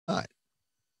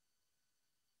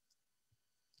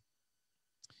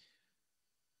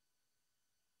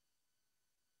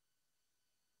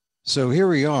So here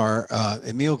we are,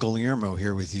 Emil Guillermo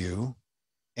here with you.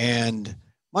 And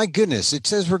my goodness, it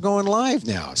says we're going live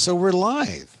now. So we're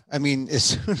live. I mean, as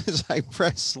soon as I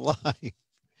press live,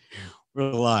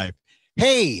 we're live.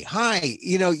 Hey, hi.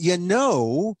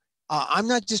 I'm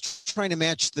not just trying to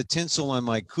match the tinsel on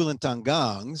my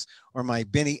Kulantangangs or my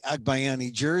Benny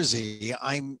Agbayani jersey.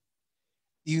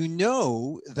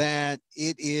 That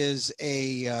it is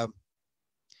you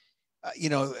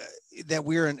know, that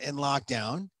we're in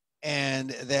lockdown and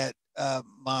that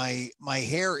my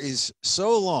hair is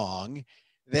so long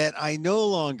that I no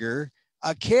longer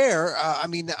care.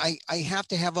 I have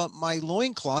to have my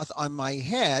loincloth on my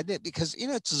head because,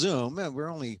 it's Zoom and we're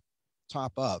only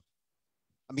top up.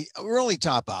 We're only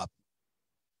top up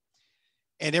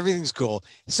and everything's cool.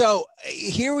 So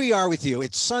here we are with you.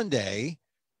 It's Sunday,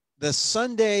 the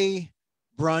Sunday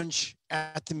brunch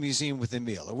at the museum with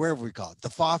Emil, or wherever we call it, the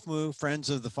FAFMU,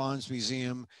 Friends of the FANHS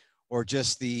Museum, or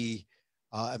just the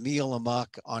Emil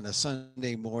Amok on a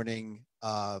Sunday morning.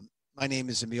 My name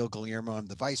is Emil Guillermo. I'm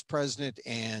the vice president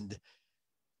and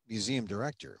museum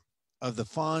director of the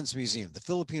FANHS Museum, the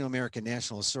Filipino American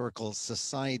National Historical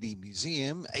Society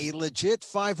Museum, a legit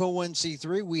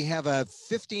 501c3. We have a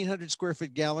 1,500 square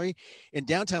foot gallery in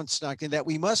downtown Stockton that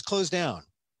we must close down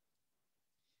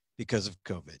because of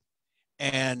COVID.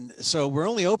 And so we're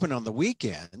only open on the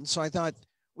weekend. So I thought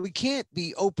we can't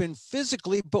be open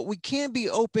physically, but we can be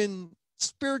open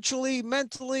spiritually,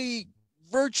 mentally,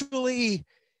 virtually.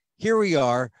 Here we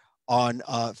are on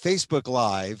Facebook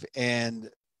Live, and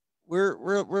we're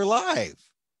live.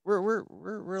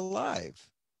 We're live.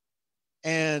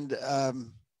 And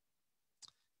the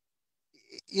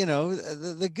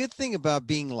good thing about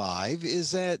being live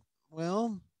is that,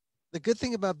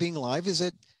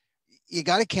 you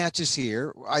got to catch us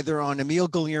here, either on Emil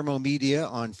Guillermo Media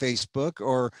on Facebook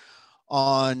or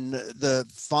on the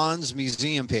FANHS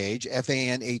Museum page,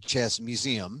 FANHS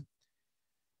Museum,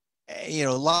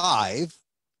 live,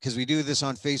 because we do this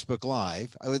on Facebook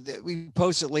Live. We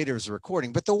post it later as a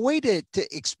recording, but the way to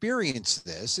experience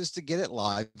this is to get it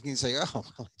live. You can say, oh,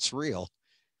 well, it's real.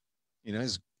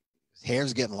 His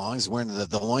hair's getting long. He's wearing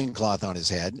the loincloth on his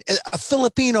head. A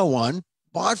Filipino one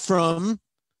bought from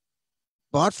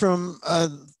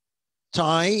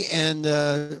Ty and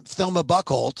Thelma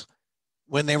Buckholt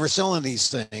when they were selling these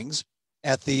things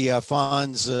at the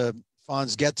FANHS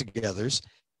get-togethers.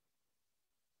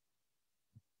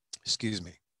 Excuse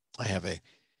me, I had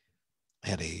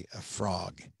a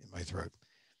frog in my throat.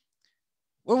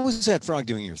 What was that frog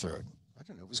doing in your throat? I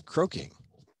don't know. It was croaking.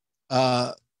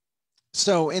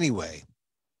 So anyway,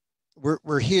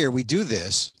 we're here. We do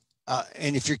this,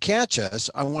 and if you catch us,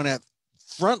 I want to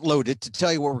front load it to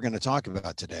tell you what we're going to talk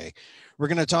about today. We're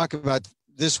going to talk about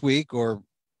this week, or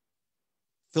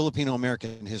Filipino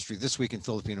American history, this week in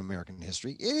Filipino American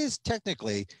history. It is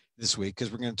technically this week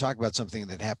because we're going to talk about something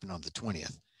that happened on the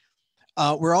 20th.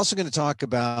 We're also going to talk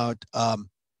about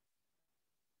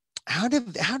how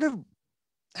to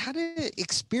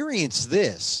experience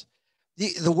this.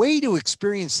 The way to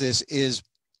experience this is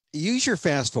use your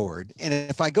fast forward. And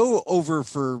if I go over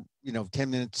for 10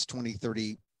 minutes, 20,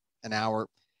 30, an hour,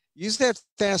 use that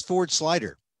fast forward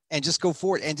slider and just go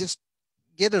forward and just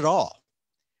get it all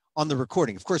on the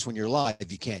recording. Of course, when you're live,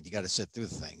 you can't. You got to sit through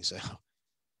the thing. So,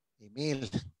 Emil,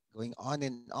 going on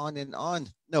and on and on.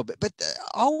 No, but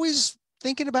always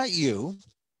thinking about you.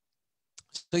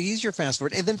 So use your fast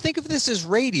forward and then think of this as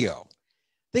radio.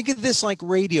 Think of this like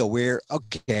radio where,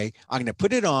 okay, I'm going to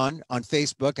put it on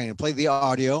Facebook. I'm going to play the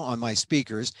audio on my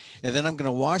speakers, and then I'm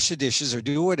going to wash the dishes or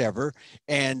do whatever.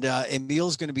 And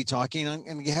Emil's going to be talking. I'm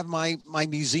going to have my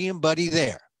museum buddy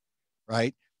there,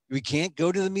 right? We can't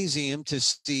go to the museum to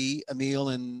see Emil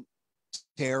and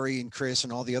Terry and Chris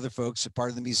and all the other folks, a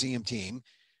part of the museum team,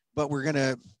 but we're going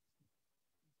to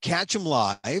catch them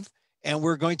live. And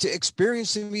we're going to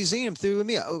experience the museum through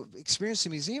Emil. Oh, experience the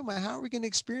museum? How are we going to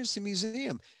experience the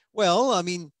museum? Well,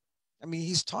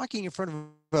 he's talking in front of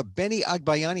a Benny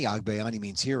Agbayani. Agbayani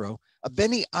means hero. A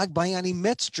Benny Agbayani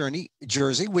Mets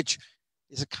jersey, which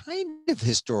is a kind of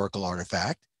historical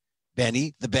artifact.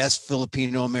 Benny, the best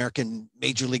Filipino American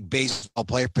Major League Baseball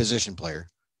player, position player.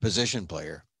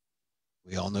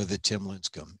 We all know that Tim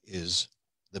Lincecum is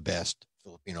the best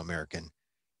Filipino American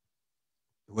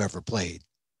who ever played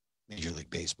Major League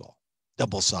Baseball.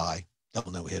 Double cy,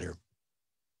 double no hitter.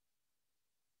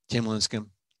 Tim Lincecum.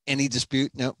 Any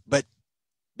dispute? No. But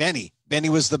Benny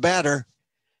was the batter.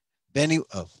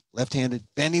 Left-handed.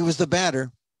 Benny was the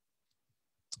batter.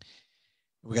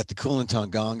 We got the Kulantan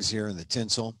gongs here and the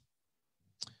tinsel.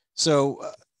 So,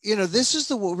 this is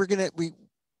what we're going to,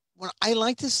 I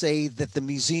like to say that the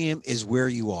museum is where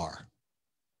you are.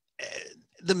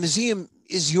 the museum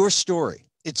is your story.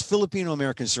 It's Filipino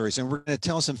American stories, and we're going to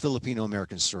tell some Filipino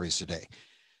American stories today.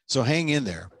 So hang in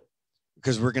there,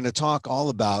 because we're going to talk all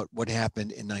about what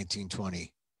happened in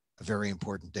 1920, a very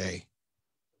important day,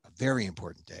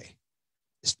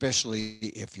 especially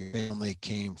if your family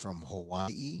came from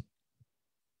Hawaii,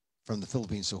 from the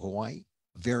Philippines to Hawaii,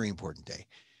 a very important day.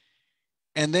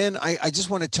 And then I just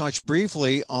want to touch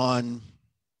briefly on,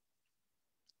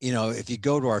 if you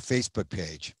go to our Facebook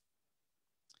page,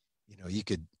 you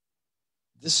could,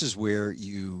 this is where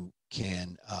you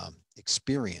can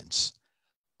experience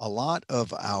a lot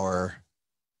of our,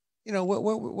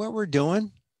 what we're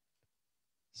doing.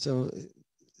 So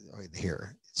right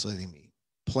here, it's letting me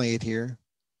play it here.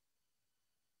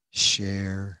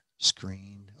 Share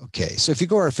screen. Okay, so if you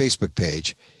go to our Facebook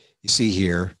page, you see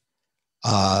here,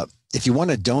 if you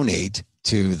want to donate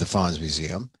to the FANHS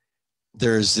Museum,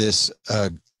 there's this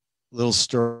little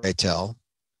story I tell.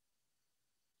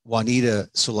 Juanita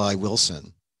Sulai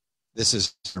Wilson. This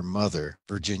is her mother,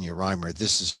 Virginia Reimer.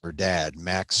 This is her dad,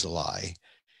 Max Sulai.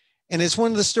 And it's one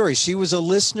of the stories. She was a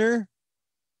listener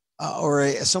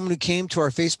someone who came to our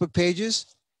Facebook pages,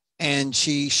 and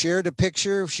she shared a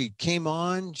picture. She came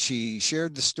on, she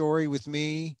shared the story with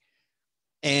me.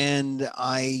 And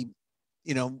I,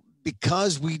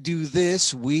 because we do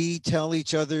this, we tell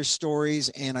each other stories.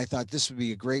 And I thought this would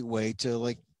be a great way to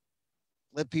let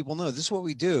people know this is what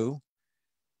we do.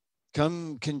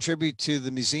 Come contribute to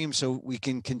the museum so we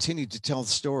can continue to tell the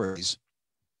stories.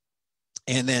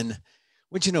 And then,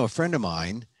 a friend of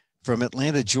mine from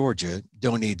Atlanta, Georgia,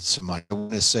 donated some money. I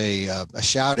want to say a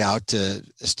shout out to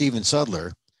Stephen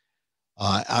Sudler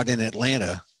out in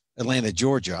Atlanta,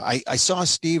 Georgia. I saw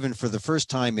Stephen for the first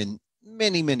time in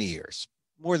many, many years,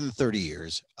 more than 30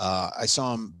 years. I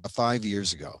saw him 5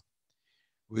 years ago.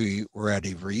 We were at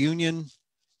a reunion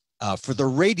for the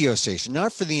radio station,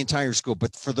 not for the entire school,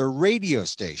 but for the radio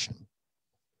station.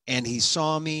 And he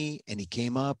saw me, and he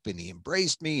came up and he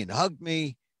embraced me and hugged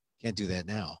me. Can't do that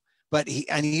now. But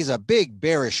he's a big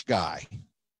bearish guy,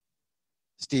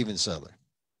 Stephen Sudler.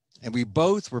 And we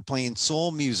both were playing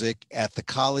soul music at the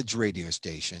college radio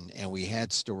station, and we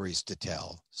had stories to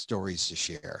tell, stories to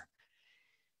share.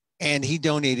 And he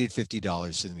donated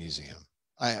 $50 to the museum.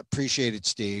 I appreciated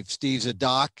Steve. Steve's a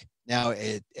doc now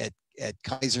at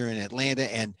Kaiser in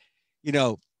Atlanta. And,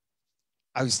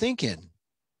 I was thinking,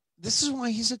 this is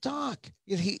why he's a doc.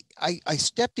 I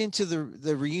stepped into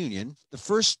the reunion.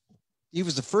 He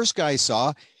was the first guy I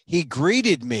saw. He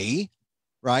greeted me,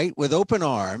 right, with open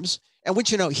arms. And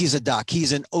wouldn't you know, he's a doc.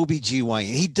 He's an OBGYN.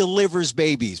 He delivers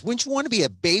babies. Wouldn't you want to be a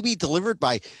baby delivered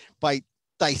by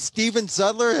Stephen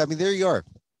Sudler? I mean, there you are.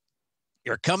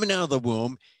 You're coming out of the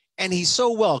womb, and he's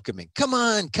so welcoming. Come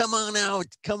on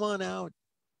out.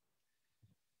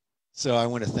 So I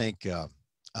want to thank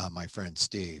my friend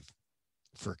Steve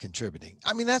for contributing.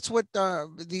 I mean, that's what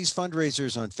these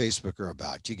fundraisers on Facebook are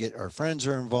about. Our friends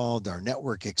are involved, our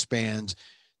network expands.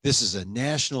 This is a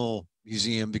national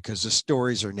museum because the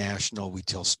stories are national. We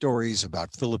tell stories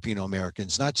about Filipino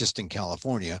Americans, not just in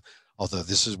California, although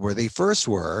this is where they first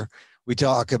were. We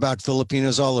talk about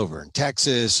Filipinos all over in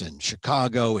Texas and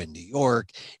Chicago and New York,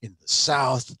 in the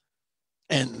South.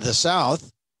 And the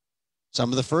South, some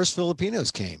of the first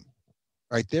Filipinos came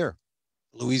right there,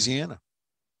 Louisiana.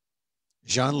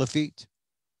 Jean Lafitte,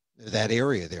 that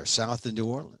area there, south of New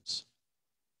Orleans.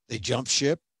 They jumped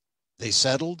ship. They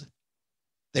settled.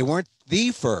 They weren't the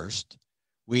first.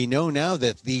 We know now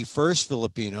that the first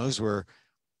Filipinos were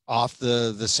off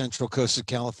the central coast of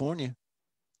California,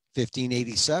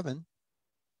 1587.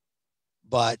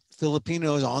 But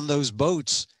Filipinos on those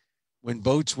boats, when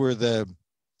boats were the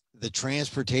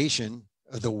transportation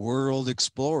of the world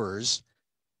explorers,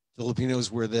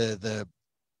 Filipinos were the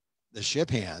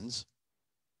ship hands.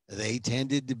 They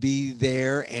tended to be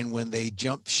there, and when they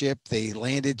jumped ship, they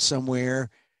landed somewhere.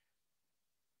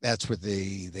 That's where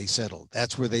they settled.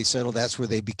 That's where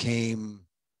they became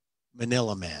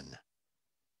Manila men.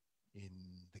 In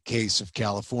the case of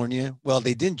California, well,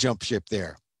 they didn't jump ship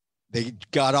there. They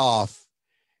got off,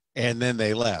 and then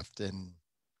they left. And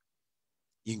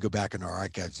you can go back in our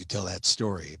archives to tell that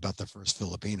story about the first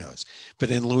Filipinos.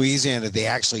 But in Louisiana, they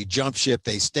actually jumped ship.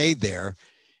 They stayed there.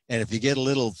 And if you get a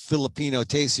little Filipino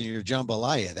taste in your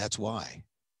jambalaya, that's why.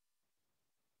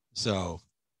 So,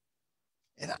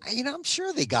 and I'm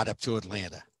sure they got up to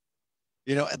Atlanta.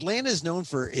 Atlanta is known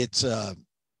for its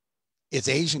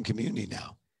Asian community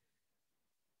now.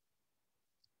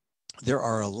 There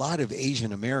are a lot of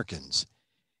Asian Americans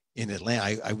in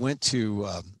Atlanta.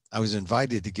 I was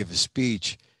invited to give a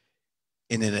speech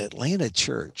in an Atlanta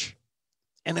church,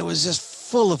 and it was just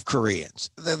full of Koreans.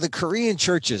 The Korean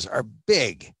churches are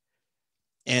big.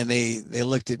 and they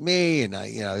looked at me, and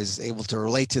I was able to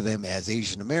relate to them as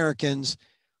Asian Americans.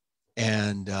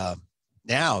 And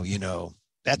now,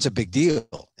 that's a big deal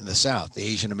in the South. The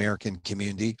Asian American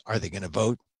community, are they going to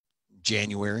vote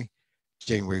January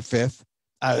 5th?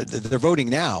 They're voting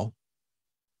now.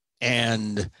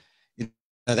 And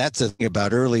that's the thing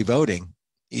about early voting.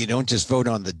 You don't just vote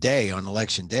on the day, on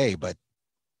election day, but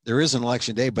there is an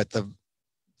election day, but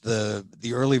the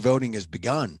early voting has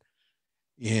begun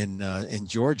in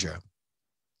Georgia.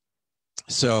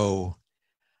 So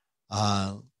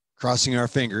crossing our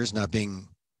fingers, not being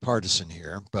partisan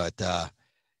here, but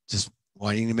just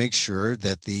wanting to make sure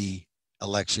that the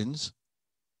elections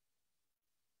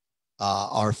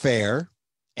are fair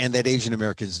and that Asian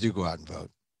Americans do go out and vote,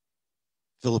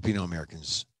 Filipino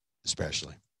Americans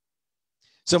especially.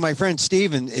 So my friend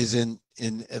Steven is in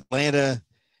Atlanta,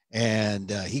 and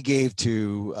he gave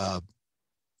to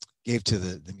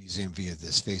the museum via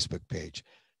this Facebook page.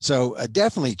 So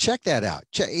definitely check that out.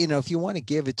 If you want to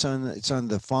give, it's on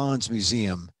the FANHS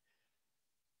Museum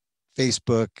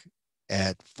Facebook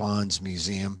at FANHS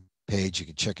Museum page. You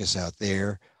can check us out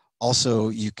there. Also,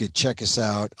 you could check us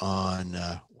out on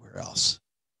where else?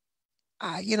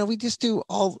 We just do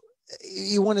all.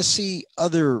 You want to see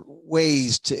other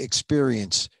ways to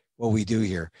experience what we do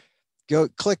here. Go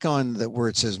click on where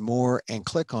it says more and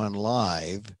click on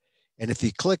live. And if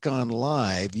you click on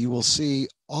live, you will see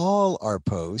all our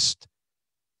posts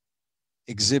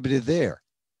exhibited there,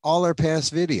 all our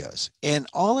past videos, and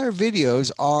all our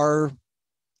videos are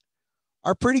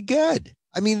pretty good.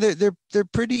 I mean, they're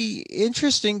pretty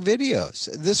interesting videos.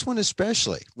 This one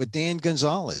especially with Dan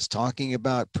Gonzalez talking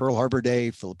about Pearl Harbor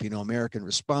Day, Filipino American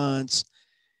response.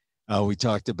 We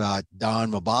talked about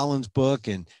Dawn Mabalon's book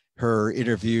and her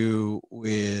interview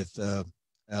with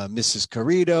Mrs.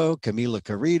 Carrito, Camila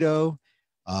Carrito,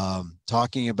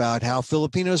 talking about how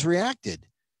Filipinos reacted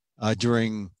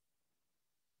during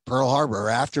Pearl Harbor, or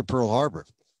after Pearl Harbor.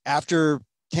 After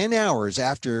 10 hours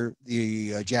after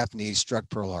the Japanese struck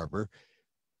Pearl Harbor,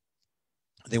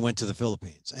 they went to the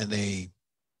Philippines, and they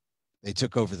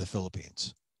took over the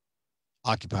Philippines,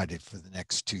 occupied it for the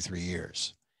next 2-3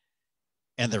 years.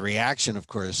 And the reaction, of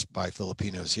course, by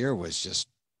Filipinos here was just,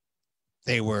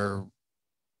 they were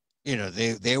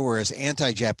as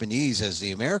anti-Japanese as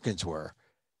the Americans were.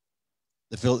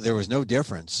 There was no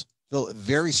difference.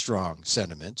 Very strong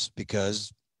sentiments,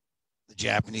 because the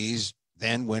Japanese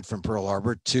then went from Pearl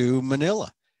Harbor to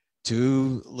Manila,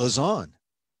 to Luzon.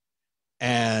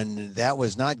 And that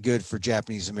was not good for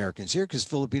Japanese Americans here, because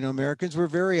Filipino Americans were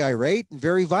very irate and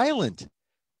very violent,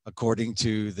 according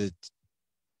to the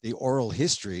oral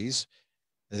histories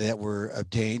that were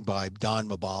obtained by Dawn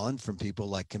Mabalon from people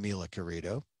like Camila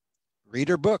Carrito. Read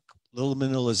her book, Little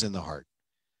Manila's in the Heart.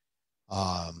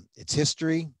 It's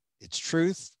history, it's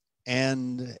truth,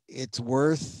 and it's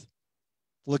worth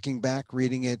looking back,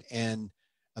 reading it, and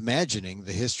imagining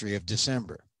the history of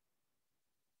December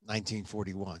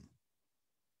 1941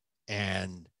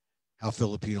 and how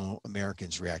Filipino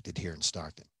Americans reacted here in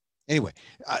Stockton. Anyway,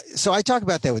 so I talk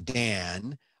about that with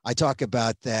Dan. I talk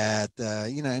about that,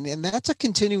 and that's a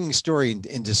continuing story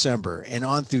in December and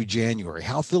on through January,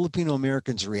 how Filipino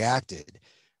Americans reacted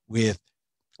with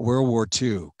World War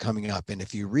II coming up. And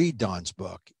if you read Dawn's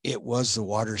book, it was the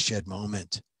watershed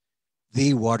moment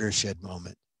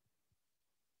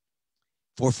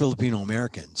for Filipino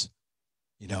Americans,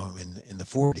 in the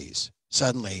 40s.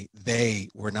 Suddenly, they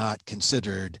were not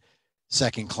considered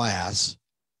second class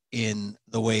in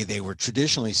the way they were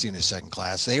traditionally seen as second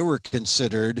class. They were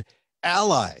considered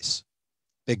allies.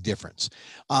 Big difference.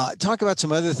 Talk about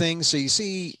some other things. So you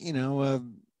see,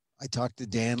 I talk to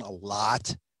Dan a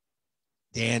lot.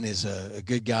 Dan is a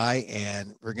good guy,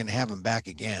 and we're going to have him back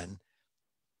again,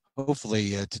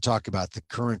 hopefully, to talk about the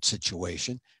current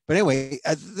situation. But anyway,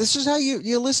 this is how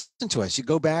you listen to us. You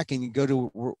go back and you go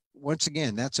to, once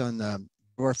again, that's on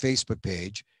our Facebook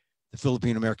page, the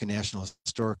Filipino American National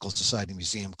Historical Society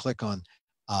Museum. Click on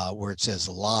where it says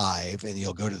live, and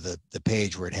you'll go to the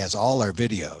page where it has all our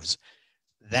videos.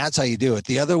 That's how you do it.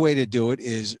 The other way to do it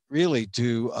is really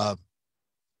to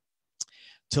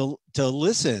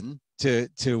listen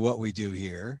to what we do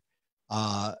here,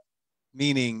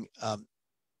 meaning,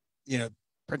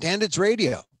 pretend it's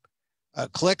radio.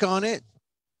 Click on it,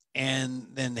 and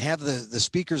then have the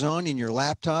speakers on in your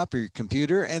laptop or your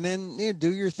computer, and then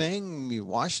do your thing. You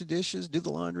wash the dishes, do the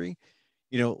laundry.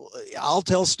 I'll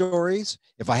tell stories.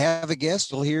 If I have a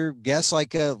guest, you'll hear guests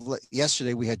like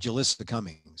yesterday we had Jalissa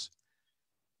Cummings,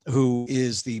 who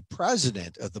is the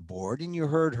president of the board, and you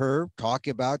heard her talk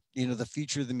about the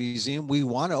future of the museum. We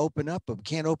want to open up, but we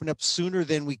can't open up sooner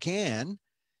than we can,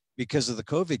 because of the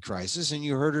COVID crisis. And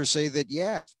you heard her say that,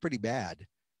 yeah, it's pretty bad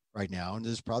right now. And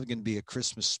there's probably going to be a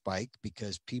Christmas spike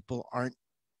because people aren't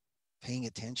paying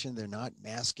attention. They're not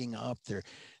masking up.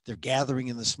 They're gathering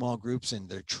in the small groups and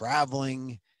they're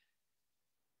traveling.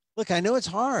 Look, I know it's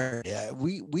hard.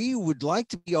 We would like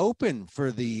to be open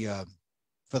for the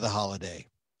holiday,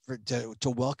 to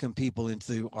welcome people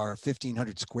into our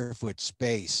 1,500 square foot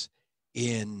space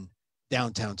in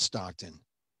downtown Stockton,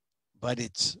 but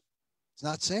it's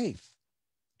not safe.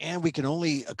 And we can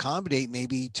only accommodate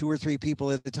maybe 2 or 3 people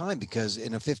at a time, because in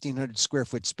a 1,500 square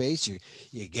foot space,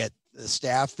 you get the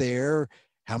staff there.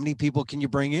 How many people can you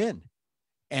bring in?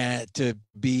 And to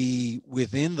be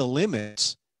within the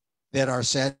limits that are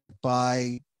set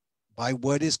by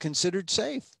what is considered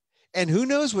safe. And who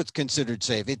knows what's considered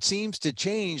safe? It seems to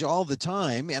change all the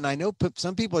time. And I know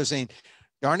some people are saying,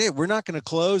 darn it, we're not going to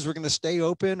close. We're going to stay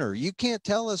open, or you can't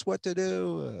tell us what to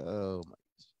do. Oh, my.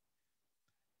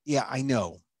 Yeah, I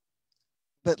know.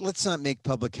 But let's not make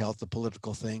public health a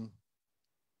political thing,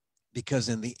 because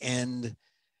in the end,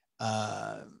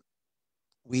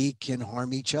 we can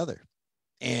harm each other.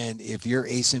 And if you're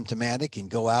asymptomatic and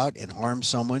go out and harm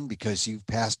someone because you've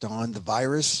passed on the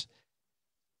virus,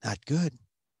 not good,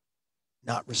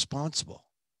 not responsible.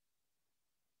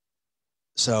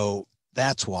 So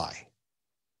that's why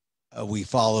we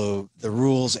follow the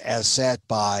rules as set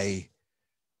by,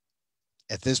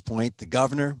 at this point, the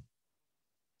governor.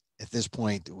 At this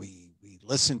point, we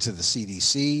listen to the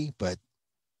CDC, but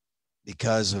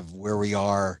because of where we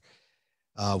are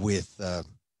with the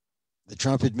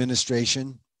Trump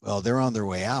administration, well, they're on their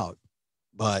way out,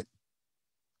 but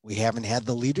we haven't had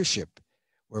the leadership.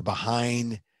 We're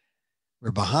behind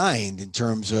in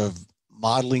terms of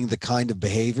modeling the kind of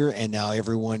behavior. And now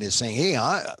everyone is saying, hey,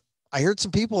 I heard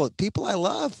some people I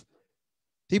love,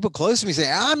 people close to me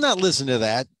say, I'm not listening to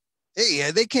that.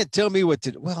 Hey, they can't tell me what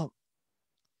to do. Well,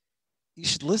 you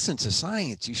should listen to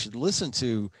science. You should listen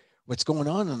to what's going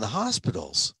on in the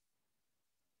hospitals.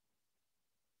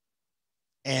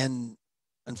 And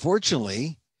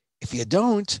unfortunately, if you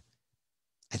don't,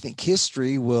 I think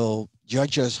history will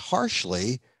judge us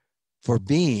harshly for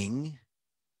being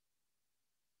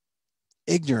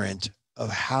ignorant of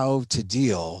how to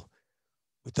deal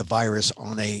with the virus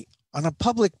on a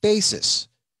public basis,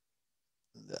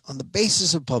 on the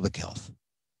basis of public health.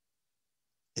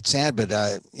 It's sad, but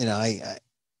I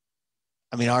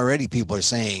mean, already people are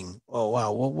saying, "Oh,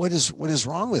 wow, well, what is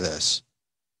wrong with us?"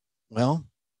 Well,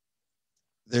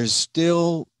 there's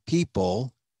still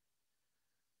people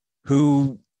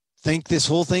who think this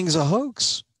whole thing's a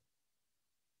hoax.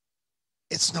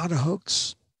 It's not a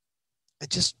hoax.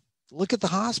 Just look at the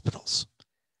hospitals.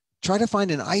 Try to find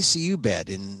an ICU bed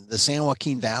in the San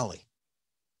Joaquin Valley.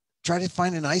 Try to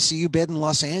find an ICU bed in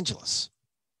Los Angeles.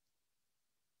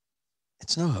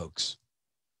 It's no hoax.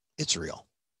 It's real.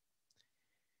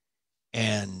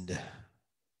 And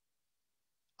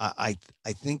I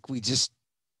think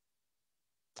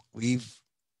we've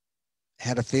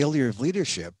had a failure of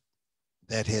leadership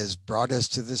that has brought us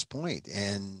to this point.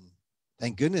 And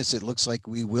thank goodness it looks like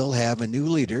we will have a new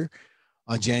leader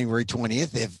on January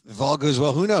 20th. If all goes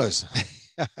well, who knows?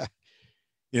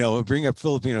 We'll bring up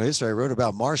Filipino history. I wrote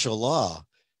about martial law,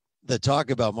 the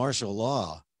talk about martial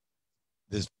law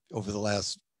this over the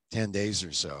last 10 days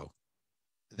or so.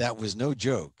 That was no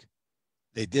joke.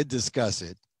 They did discuss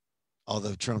it,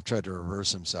 although Trump tried to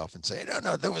reverse himself and say,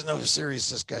 no, there was no serious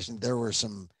discussion. There were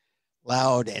some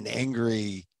loud and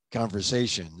angry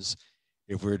conversations,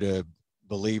 if we're to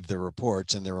believe the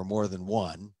reports, and there were more than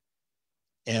one.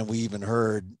 And we even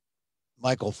heard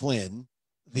Michael Flynn,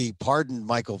 the pardoned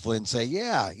Michael Flynn, say,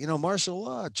 yeah, martial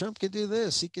law, Trump could do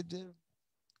this. He can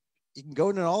go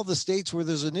into all the states where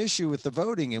there's an issue with the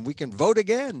voting, and we can vote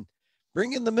again,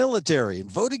 bring in the military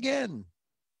and vote again.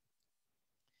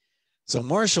 So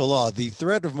martial law, the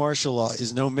threat of martial law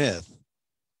is no myth.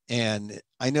 And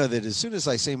I know that as soon as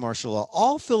I say martial law,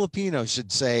 all Filipinos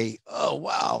should say, oh,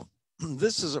 wow,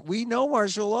 we know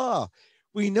martial law.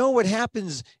 We know what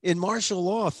happens in martial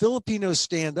law. Filipinos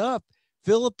stand up.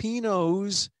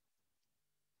 Filipinos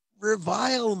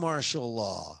revile martial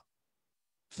law.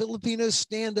 Filipinos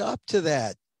stand up to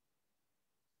that.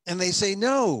 And they say,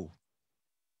 no,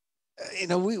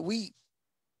 we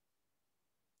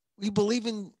believe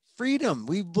in freedom.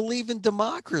 We believe in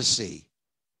democracy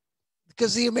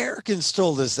because the Americans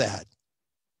told us that.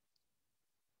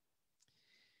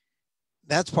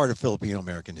 That's part of Filipino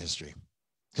American history,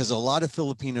 because a lot of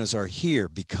Filipinos are here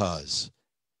because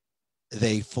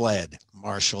they fled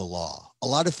martial law. A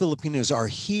lot of Filipinos are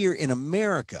here in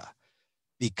America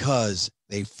because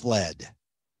they fled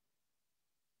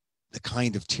the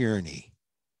kind of tyranny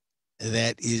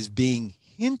that is being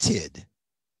hinted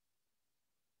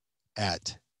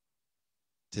at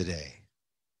today.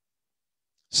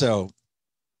 So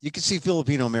you can see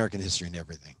Filipino American history in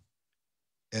everything.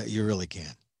 You really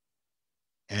can.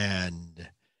 And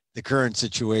the current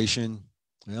situation,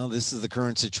 well, this is the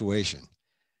current situation.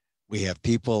 We have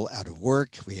people out of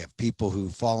work. We have people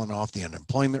who've fallen off the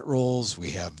unemployment rolls.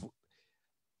 We have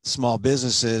small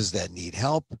businesses that need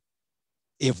help.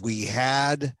 If we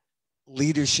had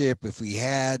leadership, if we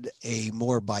had a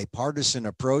more bipartisan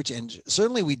approach, and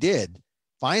certainly we did,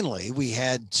 finally, we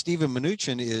had Stephen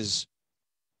Mnuchin he's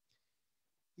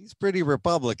pretty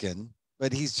Republican,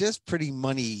 but he's just pretty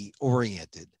money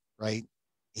oriented, right?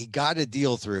 He got a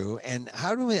deal through. And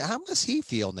how does he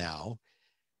feel now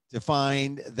to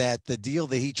find that the deal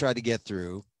that he tried to get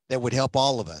through that would help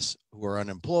all of us who are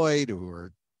unemployed, who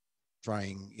are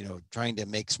trying to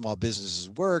make small businesses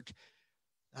work?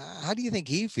 How do you think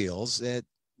he feels that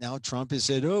now Trump has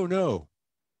said, oh, no,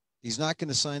 he's not going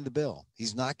to sign the bill.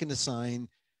 He's not going to sign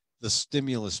the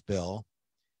stimulus bill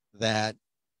that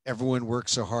everyone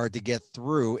works so hard to get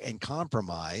through and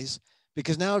compromise,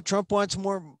 because now Trump wants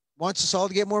us all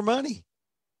to get more money.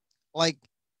 Like,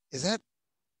 is that,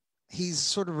 he's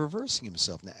sort of reversing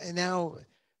himself now. And now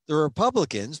the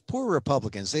Republicans, poor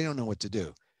Republicans, they don't know what to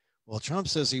do. Well, Trump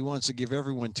says he wants to give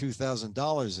everyone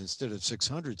 $2,000 instead of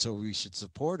 $600, so we should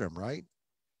support him, right?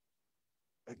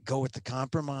 Go with the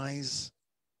compromise.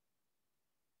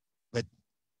 But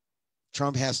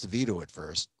Trump has to veto it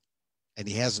first, and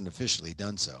he hasn't officially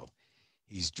done so.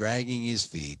 He's dragging his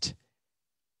feet,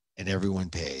 and everyone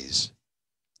pays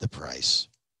the price.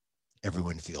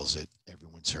 Everyone feels it.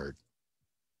 Everyone's hurt.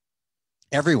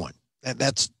 Everyone.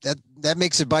 That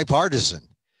makes it bipartisan.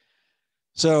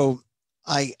 So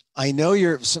I know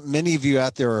many of you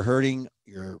out there are hurting.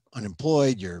 You're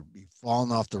unemployed. You've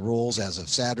fallen off the rolls as of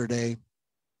Saturday,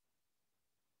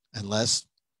 unless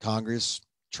Congress,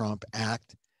 Trump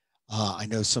act. I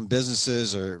know some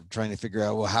businesses are trying to figure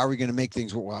out, well, how are we going to make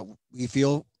things work? Well, we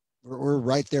feel we're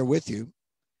right there with you.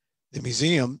 The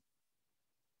museum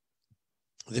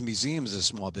is a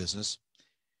small business,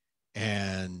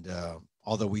 and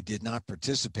although we did not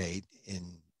participate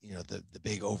in the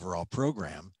big overall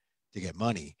program to get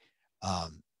money,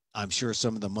 I'm sure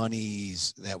some of the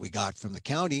monies that we got from the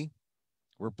county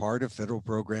were part of federal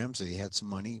programs. They had some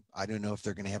money. I don't know if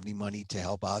they're going to have any money to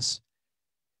help us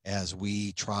as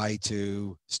we try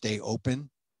to stay open.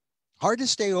 Hard to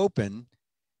stay open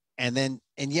and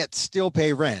yet still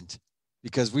pay rent,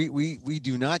 because we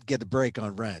do not get a break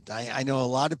on rent. I know a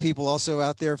lot of people also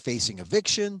out there facing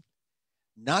eviction,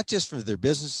 not just for their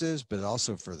businesses, but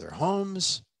also for their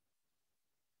homes.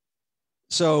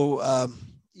 So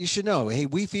you should know, hey,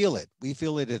 we feel it. We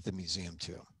feel it at the museum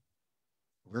too.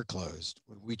 We're closed.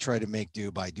 We try to make do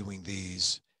by doing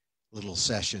these little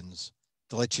sessions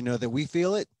to let you know that we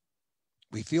feel it.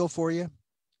 We feel for you.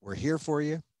 We're here for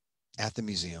you at the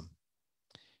museum.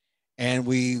 And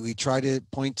we try to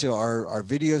point to our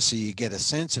videos so you get a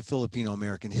sense of Filipino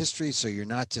American history, so you're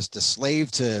not just a slave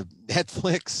to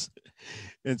Netflix.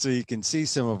 And so you can see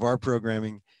some of our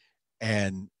programming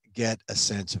and get a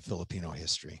sense of Filipino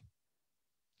history.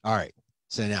 All right.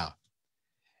 So now,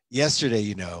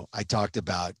 yesterday, I talked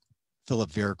about Philip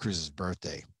Veracruz's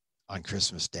birthday on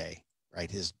Christmas Day, right?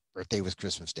 His birthday was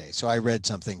Christmas Day. So I read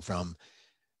something from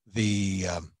the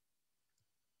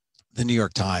New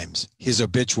York Times, his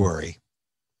obituary,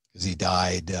 because he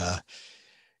died.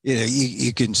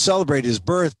 You can celebrate his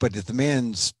birth, but if the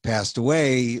man's passed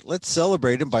away, let's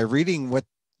celebrate him by reading what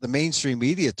the mainstream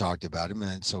media talked about him.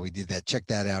 And so we did that. Check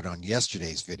that out on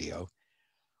yesterday's video.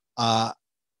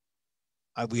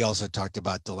 We also talked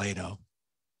about Delano,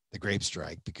 the grape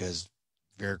strike, because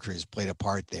Veracruz played a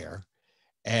part there.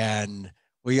 And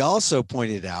we also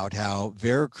pointed out how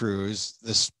Veracruz,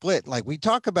 the split, like we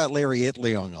talk about Larry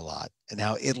Itliong a lot, and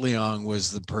how Itliong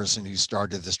was the person who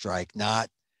started the strike, not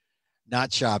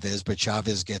Chavez, but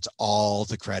Chavez gets all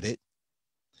the credit.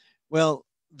 Well,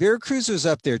 Veracruz was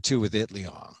up there too with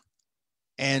Itliong,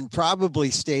 and probably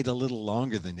stayed a little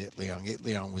longer than Itliong.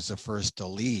 Itliong was the first to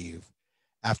leave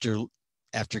after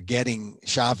getting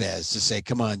Chavez to say,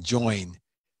 come on, join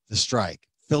the strike.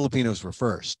 Filipinos were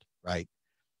first, right?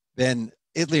 Then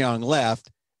Itliong left.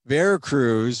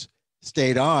 Veracruz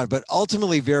stayed on, but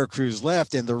ultimately Veracruz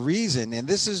left. And the reason, and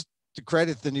this is to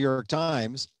credit the New York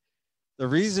Times, the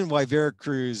reason why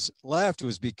Veracruz left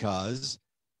was because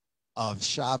of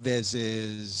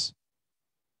Chavez's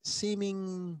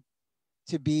seeming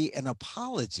to be an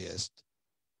apologist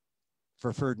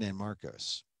for Ferdinand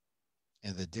Marcos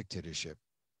and the dictatorship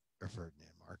of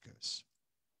Ferdinand Marcos,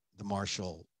 the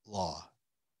martial law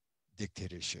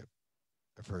dictatorship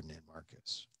of Ferdinand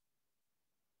Marcos.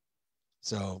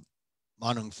 So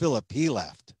Manung Philip, he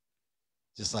left,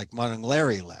 just like Manung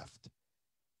Larry left.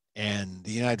 And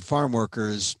the United Farm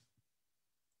Workers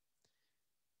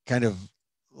kind of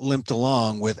limped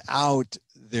along without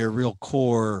their real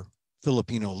core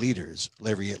Filipino leaders,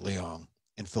 Lafayette Leong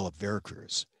and Philip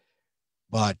Veracruz.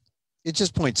 But it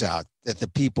just points out that the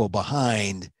people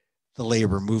behind the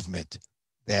labor movement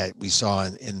that we saw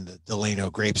in the Delano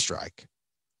grape strike,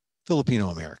 Filipino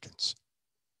Americans.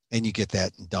 And you get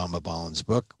that in Dawn Mabalon's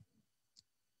book.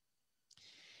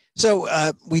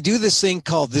 So we do this thing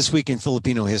called This Week in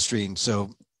Filipino History. And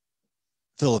so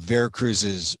Philip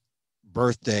Veracruz's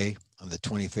birthday on the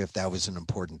 25th, that was an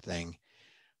important thing.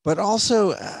 But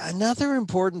also another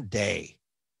important day,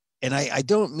 and I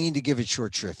don't mean to give it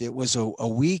short shrift. It was a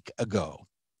week ago.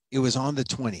 It was on the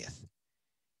 20th.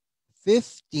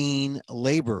 15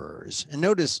 laborers, and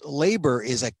notice labor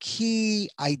is a key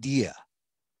idea.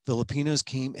 Filipinos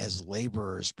came as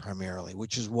laborers primarily,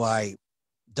 which is why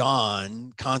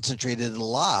Dawn concentrated a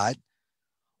lot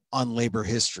on labor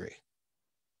history.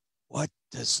 What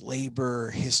does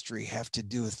labor history have to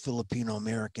do with Filipino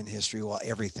American history? Well,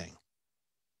 everything.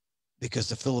 Because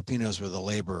the Filipinos were the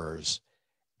laborers,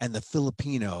 and the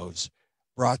Filipinos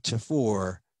brought to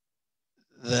fore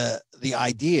the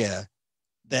idea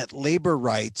that labor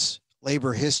rights,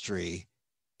 labor history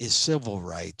is civil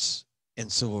rights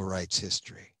and civil rights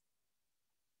history.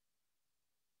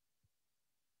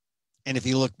 And if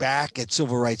you look back at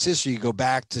civil rights history, you go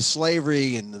back to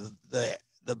slavery and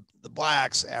the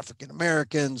blacks, African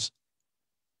Americans,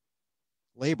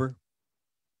 labor,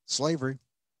 slavery.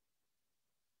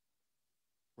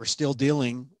 We're still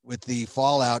dealing with the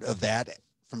fallout of that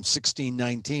from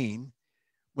 1619,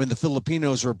 when the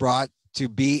Filipinos were brought to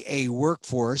be a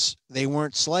workforce. They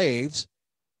weren't slaves.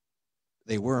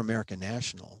 They were American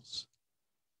nationals.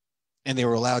 And they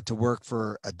were allowed to work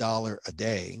for $1 a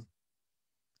day.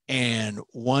 And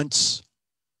once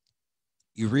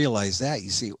you realize that, you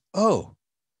see, oh,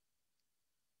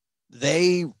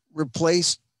 they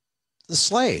replaced the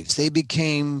slaves. They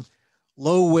became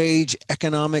low-wage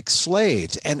economic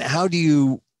slaves. And how do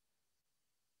you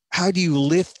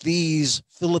lift these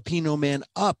Filipino men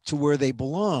up to where they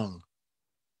belong?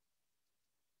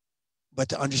 But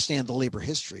to understand the labor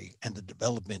history and the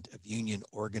development of union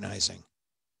organizing.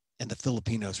 And the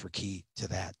Filipinos were key to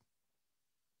that.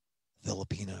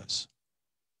 Filipino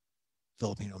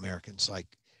Americans, like,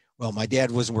 well, my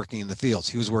dad wasn't working in the fields.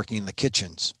 He was working in the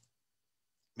kitchens.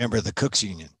 Remember the Cooks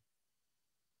Union?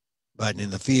 But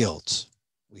in the fields,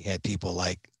 we had people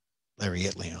like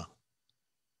Lafayette Leong,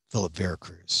 Philip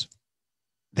Veracruz.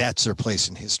 That's their place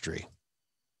in history.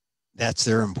 That's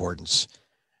their importance,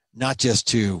 not just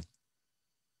to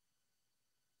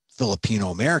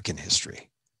Filipino American history,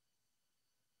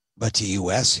 but to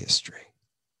U.S. history,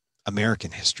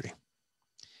 American history.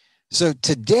 So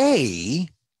today,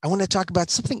 I want to talk about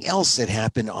something else that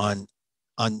happened on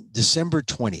December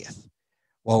 20th.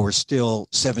 While we're still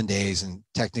 7 days, and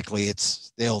technically it's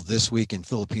still This Week in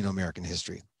Filipino American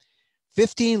History.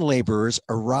 15 laborers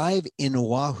arrive in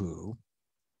Oahu,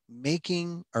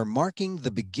 marking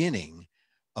the beginning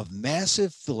of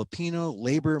massive Filipino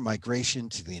labor migration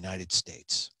to the United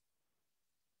States.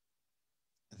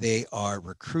 They are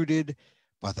recruited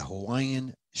by the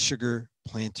Hawaiian Sugar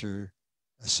Planter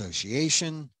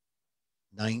Association,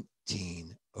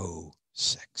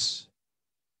 1906.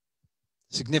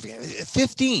 Significant.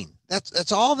 15.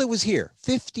 That's all that was here.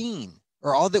 15,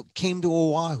 or all that came to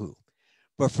Oahu.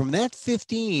 But from that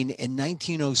 15 in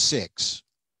 1906,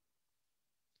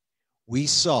 we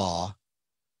saw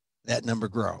that number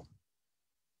grow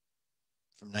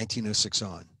from 1906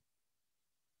 on.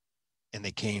 And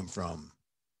they came from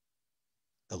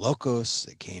Ilocos,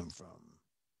 they came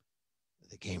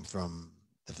from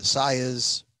the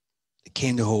Visayas, they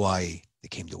came to Hawaii, they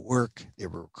came to work, they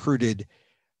were recruited.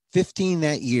 15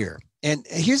 that year. And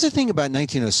here's the thing about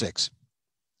 1906.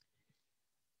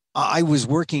 I was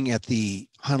working at the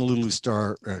Honolulu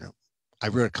Star, I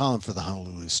wrote a column for the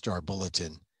Honolulu Star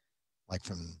Bulletin, like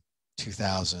from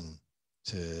 2000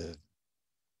 to,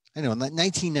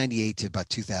 1998 to about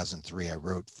 2003, I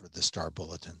wrote for the Star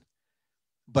Bulletin.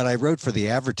 But I wrote for the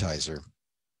Advertiser.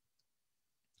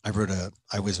 I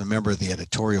was a member of the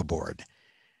editorial board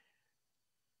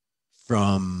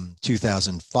from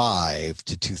 2005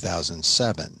 to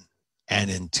 2007. And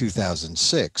in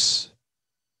 2006,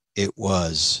 it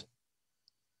was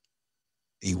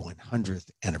the 100th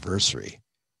anniversary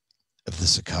of the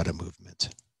Sakada movement.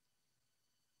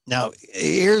 Now,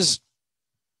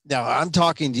 I'm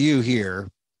talking to you here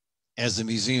as the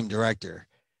museum director.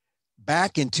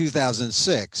 Back in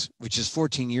 2006, which is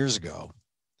 14 years ago,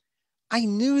 I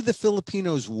knew the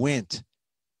Filipinos went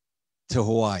to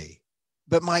Hawaii,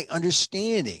 but my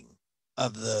understanding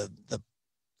of the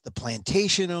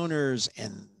plantation owners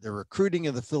and the recruiting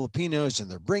of the Filipinos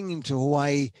and their bringing them to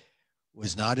Hawaii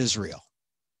was not as real,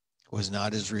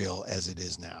 as it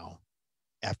is now.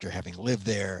 After having lived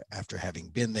there, after having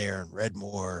been there and read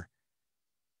more,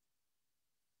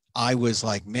 I was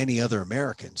like many other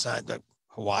Americans.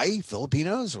 Hawaii,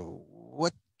 Filipinos,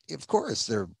 what? Of course,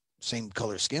 they're same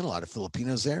color skin, a lot of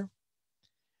Filipinos there.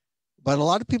 But a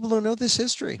lot of people don't know this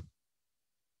history.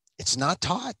 It's not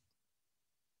taught.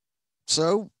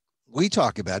 So we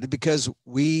talk about it because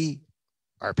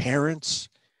our parents,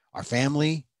 our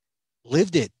family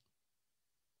lived it,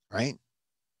 right?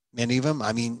 Many of them,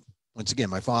 I mean, once again,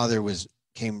 my father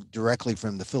came directly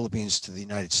from the Philippines to the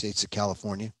United States of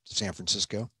California, to San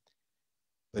Francisco.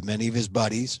 But many of his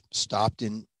buddies stopped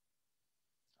in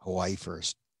Hawaii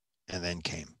first and then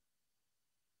came.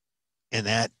 And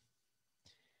that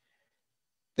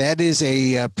is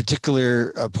a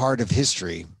particular part of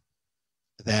history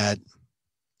that,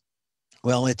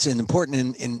 well, it's an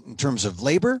important in terms of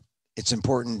labor. It's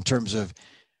important in terms of,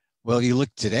 well, you look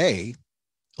today,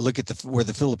 look at where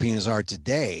the Filipinos are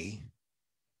today,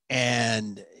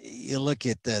 and you look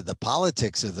at the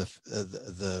politics of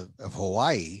of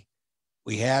Hawaii.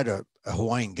 We had a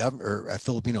Hawaiian governor, a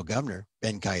Filipino governor,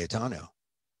 Ben Cayetano,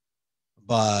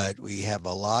 but we have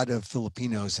a lot of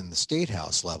Filipinos in the state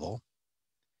house level,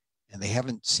 and they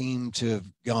haven't seemed to have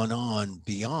gone on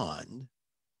beyond.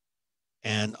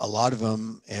 And a lot of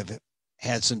them have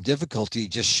had some difficulty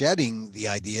just shedding the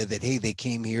idea that, hey, they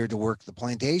came here to work the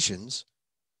plantations.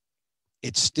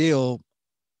 It's still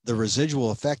the residual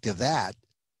effect of that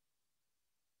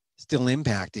still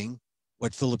impacting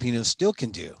what Filipinos still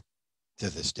can do to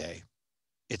this day.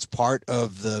 It's part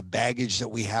of the baggage that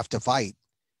we have to fight.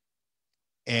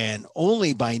 And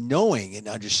only by knowing and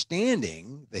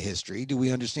understanding the history do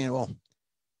we understand, well,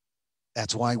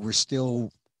 that's why we're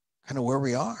still kind of where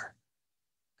we are,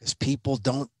 because people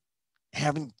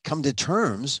haven't come to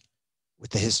terms with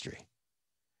the history.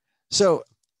 So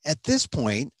at this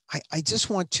point, I just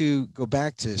want to go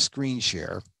back to screen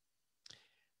share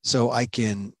so I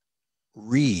can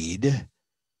read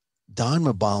Dawn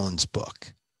Mabalon's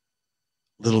book,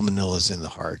 Little Manila's in the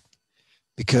Heart,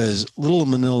 because Little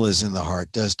Manila's in the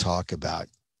Heart does talk about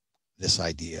this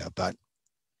idea about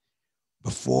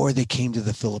before they came to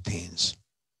the Philippines,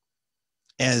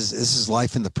 as this is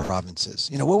life in the provinces.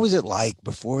 You know, what was it like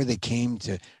before they came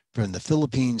from the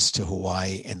Philippines to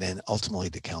Hawaii and then ultimately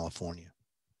to California?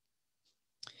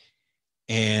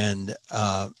 And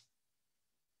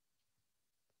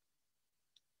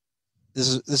this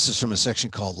is from a section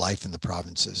called Life in the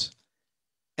Provinces.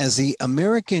 As the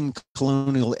American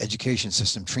colonial education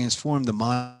system transformed the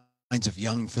minds of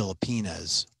young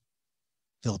Filipinos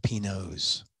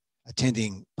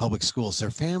attending public schools,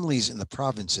 their families in the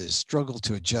provinces struggled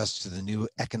to adjust to the new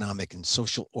economic and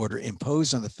social order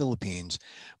imposed on the Philippines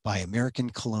by American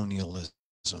colonialism.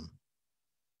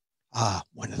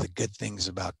 One of the good things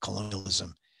about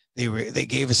colonialism, they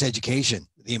gave us education,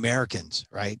 the Americans,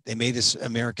 right? They made us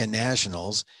American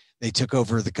nationals. They took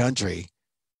over the country,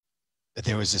 but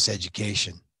there was this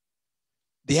education.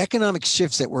 The economic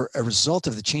shifts that were a result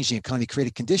of the changing economy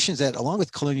created conditions that, along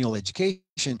with colonial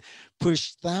education,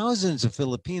 pushed thousands of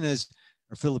Filipinos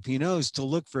to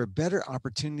look for better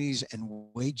opportunities and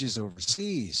wages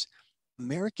overseas.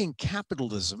 American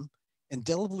capitalism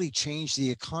indelibly changed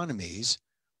the economies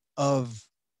of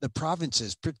the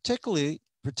provinces, particularly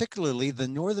the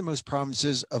northernmost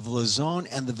provinces of Luzon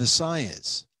and the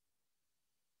Visayas.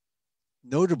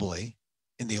 Notably,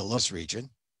 in the Ilocos region,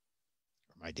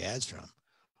 where my dad's from,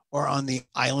 or on the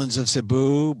islands of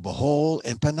Cebu, Bohol,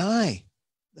 and Panay,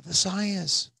 the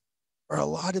Visayas, or a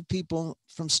lot of people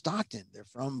from Stockton. They're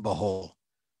from Bohol.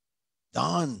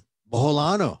 Don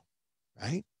Boholano,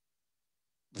 right?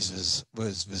 Was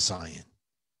Visayan.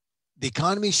 The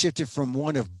economy shifted from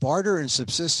one of barter and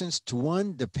subsistence to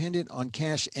one dependent on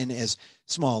cash, and as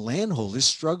small landholders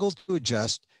struggled to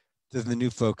adjust to the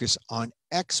new focus on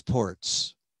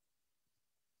exports.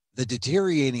 The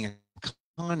deteriorating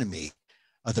economy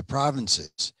of the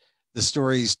provinces, the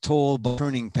stories told by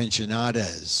turning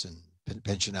pensionadas and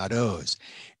pensionados,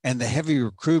 and the heavy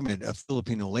recruitment of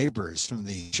Filipino laborers from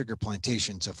the sugar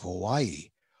plantations of Hawaii,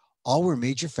 all were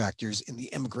major factors in the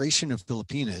immigration of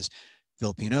Filipinos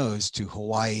to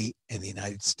Hawaii and the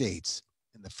United States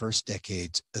in the first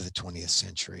decades of the 20th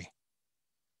century.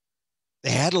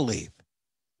 They had to leave.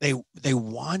 They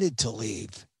wanted to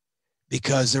leave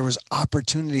because there was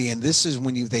opportunity. And this is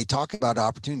when they talk about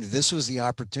opportunity. This was the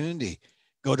opportunity.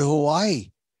 Go to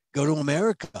Hawaii, go to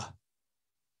America.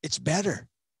 It's better.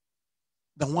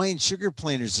 The Hawaiian Sugar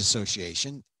Planters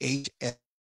Association, HSPA,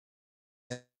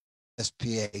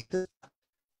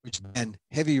 which began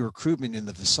heavy recruitment in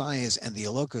the Visayas and the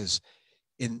Ilocos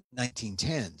in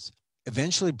 1910s,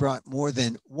 eventually brought more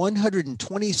than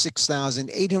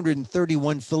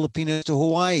 126,831 Filipinos to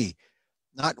Hawaii.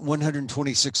 Not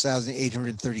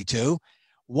 126,832,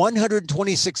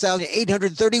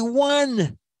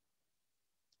 126,831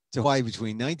 to Hawaii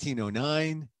between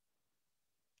 1909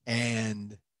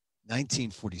 and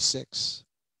 1946.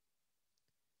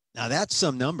 Now that's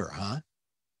some number, huh?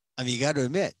 I mean, you got to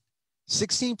admit,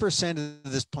 16%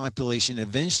 of this population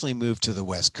eventually moved to the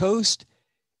West Coast,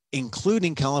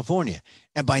 including California.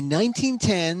 And by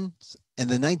 1910 and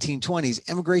the 1920s,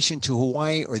 immigration to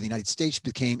Hawaii or the United States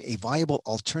became a viable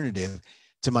alternative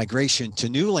to migration to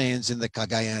new lands in the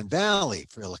Cagayan Valley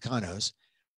for Ilocanos,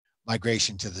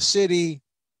 migration to the city,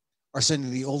 or sending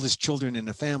the oldest children in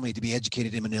a family to be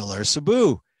educated in Manila or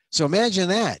Cebu. So imagine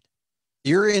that.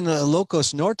 You're in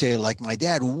Ilocos Norte, like my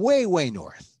dad, way, way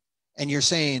north. And you're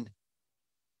saying,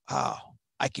 oh,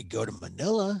 I could go to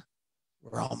Manila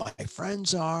where all my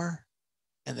friends are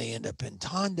and they end up in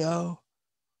Tondo,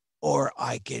 or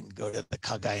I can go to the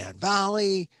Cagayan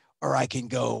Valley, or I can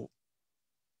go,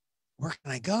 where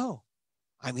can I go?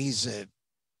 I mean, he's in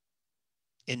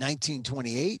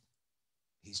 1928,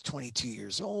 he's 22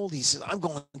 years old. He says, I'm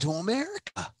going to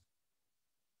America.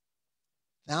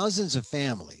 Thousands of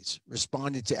families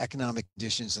responded to economic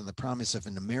conditions and the promise of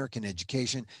an American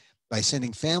education by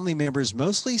sending family members,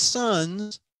 mostly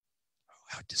sons, oh,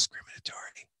 how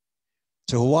discriminatory,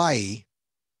 to Hawaii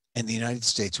and the United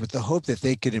States with the hope that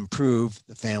they could improve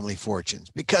the family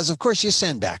fortunes. Because, of course, you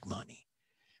send back money.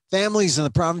 Families in the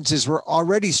provinces were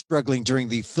already struggling during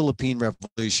the Philippine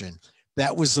Revolution.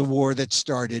 That was the war that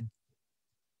started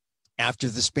after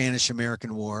the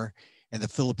Spanish-American War, and the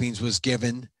Philippines was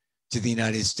given to the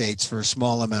United States for a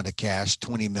small amount of cash,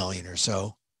 20 million or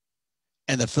so.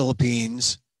 And the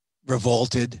Philippines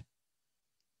revolted,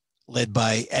 led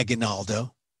by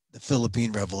Aguinaldo, the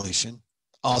Philippine Revolution,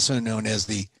 also known as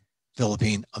the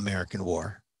Philippine American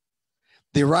War.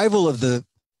 The arrival of the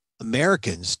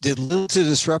Americans did little to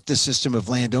disrupt the system of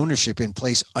land ownership in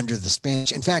place under the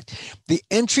Spanish. In fact, the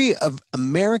entry of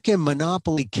American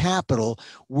monopoly capital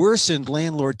worsened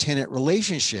landlord-tenant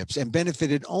relationships and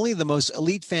benefited only the most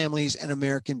elite families and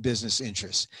American business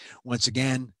interests. Once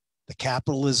again, the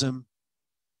capitalism.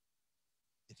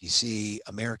 If you see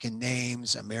American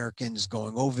names, Americans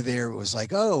going over there, it was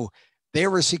like, oh, they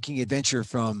were seeking adventure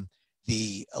from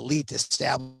the elite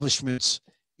establishments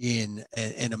in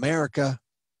America,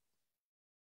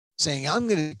 saying, I'm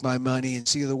going to take my money and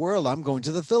see the world. I'm going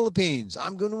to the Philippines.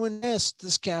 I'm going to invest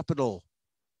this capital.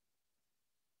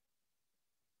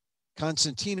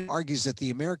 Constantino argues that the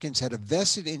Americans had a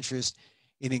vested interest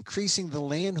in increasing the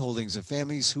land holdings of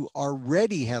families who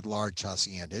already had large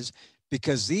haciendas,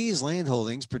 because these land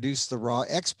holdings produced the raw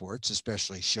exports,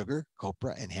 especially sugar,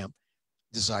 copra, and hemp,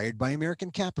 desired by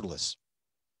American capitalists.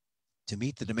 To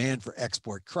meet the demand for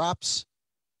export crops,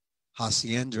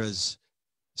 haciendas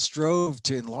strove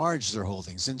to enlarge their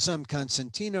holdings. In some,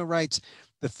 Constantino writes,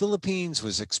 the Philippines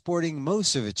was exporting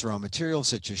most of its raw materials,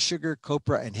 such as sugar,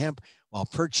 copra, and hemp, while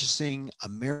purchasing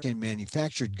American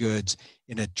manufactured goods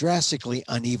in a drastically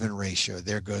uneven ratio.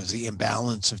 There goes the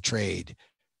imbalance of trade.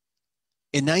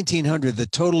 In 1900, the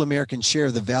total American share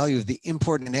of the value of the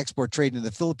import and export trade in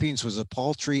the Philippines was a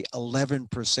paltry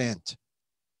 11%.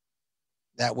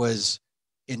 That was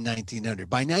in 1900.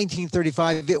 By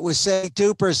 1935, it was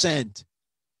 72%.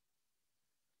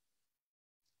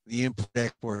 The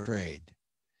import-export trade.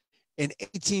 In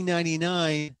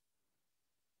 1899,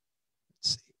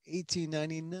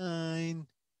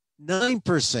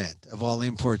 9% of all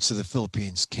imports to the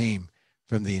Philippines came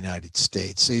from the United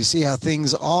States. So you see how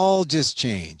things all just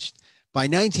changed. By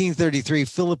 1933,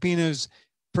 Filipinos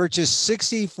purchased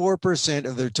 64%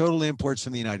 of their total imports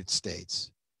from the United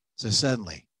States. So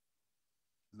suddenly,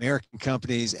 American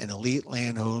companies and elite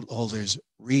landholders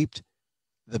reaped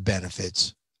the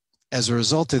benefits. As a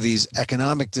result of these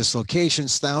economic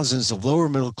dislocations, thousands of lower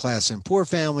middle class and poor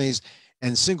families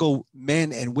and single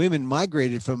men and women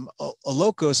migrated from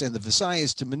Ilocos and the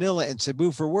Visayas to Manila and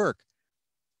Cebu for work,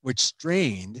 which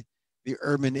strained the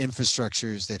urban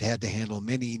infrastructures that had to handle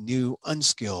many new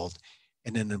unskilled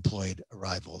and unemployed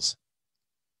arrivals.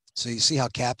 So you see how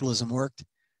capitalism worked,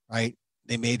 right?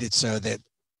 They made it so that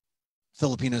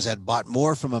Filipinos had bought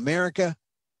more from America.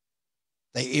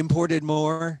 They imported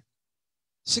more.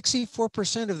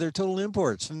 64% of their total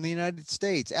imports from the United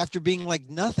States after being like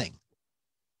nothing.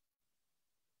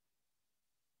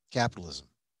 Capitalism,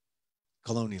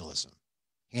 colonialism,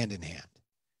 hand in hand.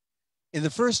 In the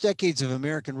first decades of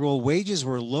American rule, wages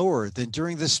were lower than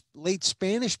during the late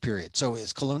Spanish period. So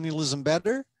is colonialism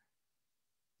better?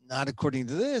 Not according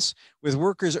to this, with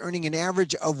workers earning an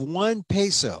average of 1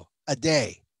 peso a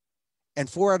day. And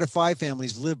 4 out of 5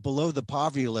 families lived below the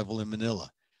poverty level in Manila.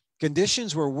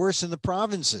 Conditions were worse in the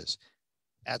provinces.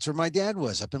 That's where my dad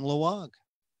was, up in Luwag.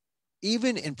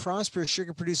 Even in prosperous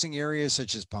sugar-producing areas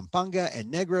such as Pampanga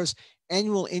and Negros,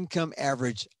 annual income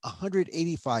averaged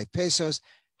 185 pesos,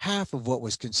 half of what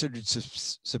was considered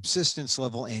subsistence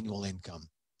level annual income.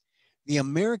 The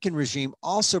American regime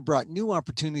also brought new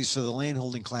opportunities for the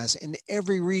landholding class in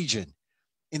every region.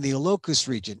 In the Ilocos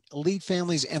region, elite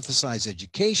families emphasized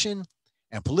education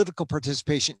and political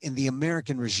participation in the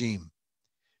American regime.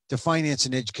 To finance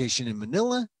an education in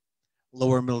Manila,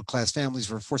 lower middle-class families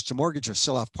were forced to mortgage or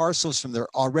sell off parcels from their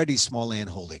already small land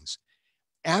holdings.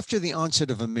 After the onset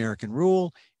of American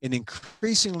rule, an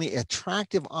increasingly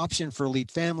attractive option for elite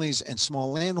families and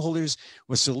small landholders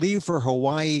was to leave for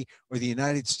Hawaii or the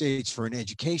United States for an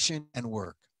education and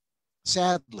work.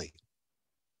 Sadly,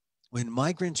 when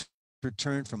migrants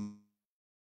returned from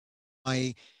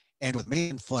Hawaii and with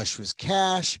money flush with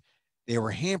cash, they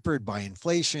were hampered by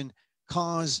inflation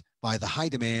caused by the high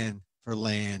demand for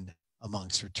land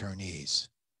amongst returnees.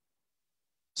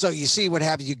 So you see what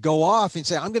happens. You go off and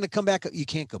say, I'm going to come back. You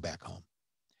can't go back home.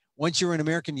 Once you're an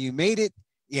American, you made it.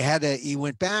 You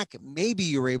went back. Maybe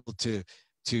you were able to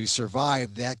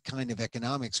survive that kind of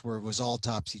economics where it was all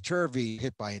topsy-turvy,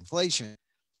 hit by inflation.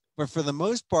 But for the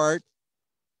most part,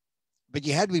 but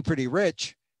you had to be pretty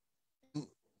rich.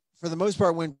 For the most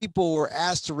part, when people were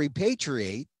asked to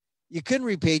repatriate, you couldn't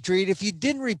repatriate if you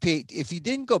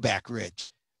didn't go back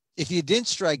rich. If you didn't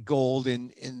strike gold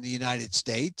in the United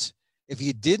States, if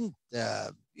you didn't,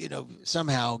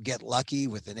 somehow get lucky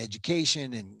with an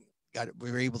education and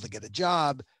were able to get a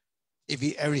job, if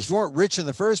you weren't rich in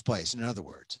the first place, in other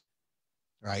words,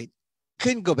 right?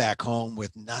 Couldn't go back home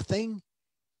with nothing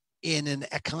in an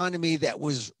economy that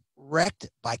was wrecked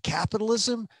by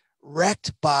capitalism,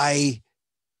 wrecked by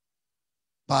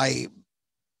the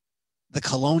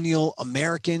colonial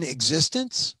American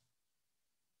existence.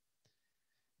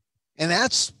 And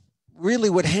that's really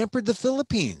what hampered the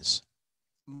Philippines.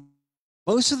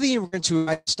 Most of the immigrants who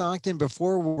arrived in Stockton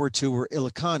before World War II were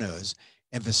Ilocanos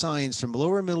and Visayans from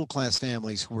lower middle class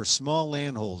families who were small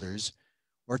landholders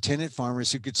or tenant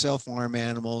farmers who could sell farm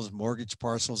animals, mortgage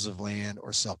parcels of land,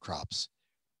 or sell crops.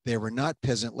 They were not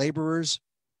peasant laborers,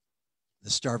 the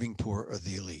starving poor, or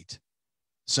the elite.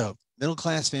 So middle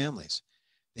class families.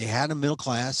 They had a middle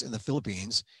class in the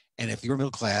Philippines, and if you were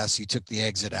middle class, you took the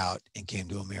exit out and came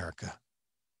to America.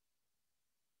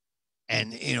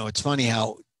 And, it's funny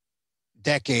how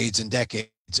decades and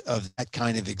decades of that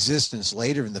kind of existence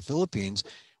later in the Philippines,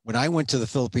 when I went to the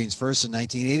Philippines first in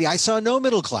 1980, I saw no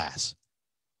middle class.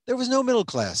 There was no middle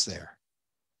class there.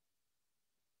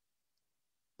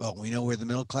 Well, we know where the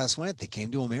middle class went. They came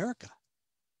to America.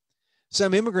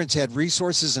 Some immigrants had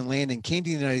resources and land and came to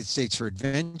the United States for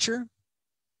adventure.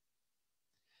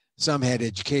 Some had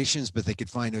educations, but they could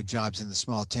find no jobs in the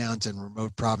small towns and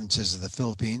remote provinces of the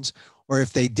Philippines. Or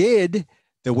if they did,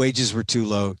 the wages were too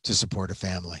low to support a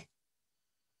family.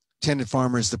 Tenant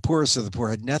farmers, the poorest of the poor,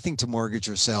 had nothing to mortgage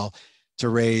or sell to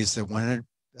raise the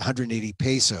 180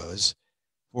 pesos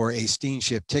for a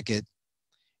steamship ticket,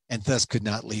 and thus could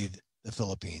not leave the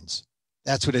Philippines.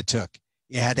 That's what it took.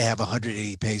 You had to have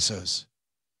 180 pesos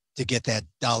to get that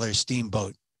dollar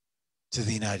steamboat to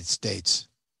the United States.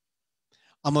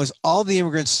 Almost all the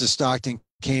immigrants to Stockton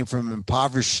came from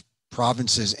impoverished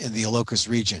provinces in the Ilocos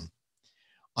region,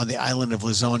 on the island of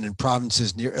Luzon, and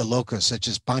provinces near Ilocos, such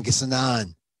as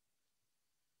Pangasinan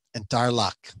and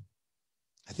Tarlac.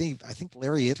 I think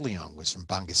Larry Itliong was from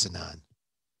Pangasinan.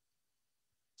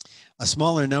 A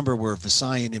smaller number were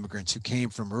Visayan immigrants who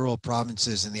came from rural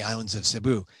provinces in the islands of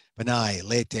Cebu, Panay,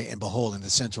 Leyte, and Bohol in the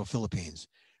central Philippines.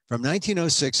 From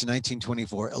 1906 to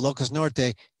 1924, Ilocos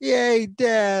Norte, yay,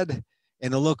 Dad,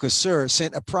 and Ilocos Sur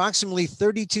sent approximately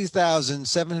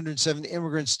 32,707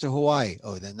 immigrants to Hawaii.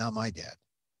 Oh, then not my dad.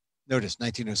 Notice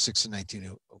 1906 to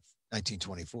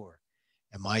 1924.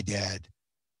 And my dad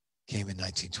came in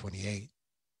 1928.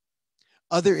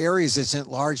 Other areas that sent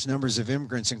large numbers of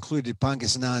immigrants included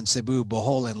Pangasinan, Cebu,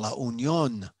 Bohol, and La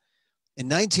Union. In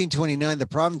 1929, the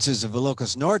provinces of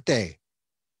Ilocos Norte,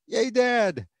 yay,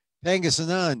 Dad,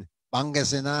 Pangasinan,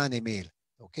 Emil.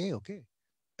 Okay.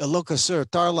 Ilocos Sur,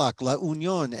 Tarlac, La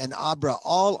Union, and Abra,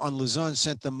 all on Luzon,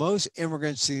 sent the most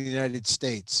immigrants to the United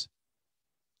States.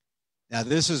 Now,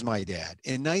 this was my dad.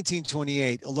 In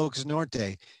 1928, Ilocos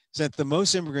Norte sent the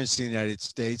most immigrants to the United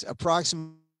States,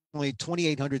 approximately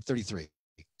 2,833.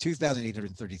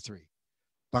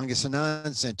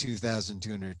 Pangasinan sent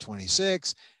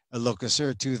 2,226. Ilocos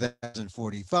Sur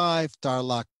 2,045.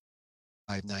 Tarlac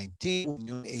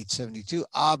 519. 872.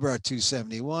 Abra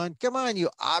 271. Come on, you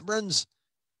Abrans.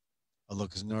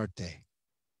 Ilocos Norte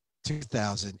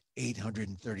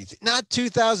 2,833. Not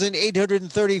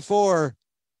 2,834.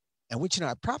 And which, you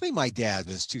know, probably my dad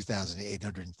was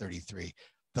 2,833,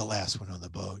 the last one on the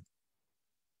boat.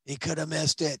 He could have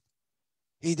missed it.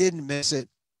 He didn't miss it.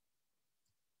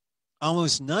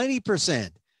 Almost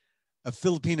 90% of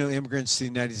Filipino immigrants to the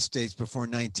United States before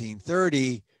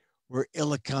 1930 were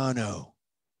Ilocano.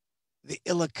 The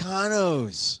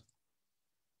Ilocanos.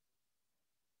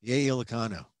 Yay,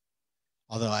 Ilocano.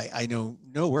 Although I know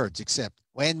no words except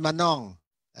Wen Manong.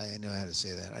 I know how to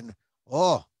say that. I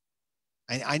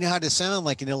know how to sound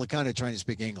like an Ilocano trying to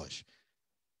speak English.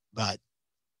 But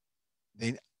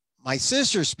my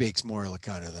sister speaks more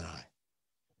Ilocano than I.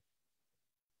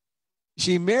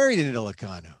 She married an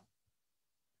Ilocano.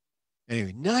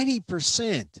 Anyway,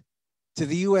 90% to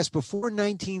the U.S. before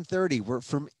 1930 were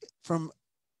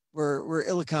were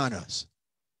Ilocanos.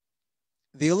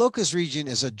 The Ilocos region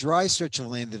is a dry stretch of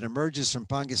land that emerges from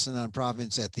Pangasinan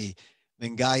province at the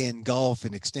Lingayen Gulf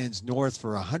and extends north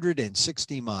for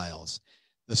 160 miles.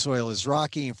 The soil is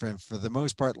rocky and for the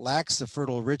most part lacks the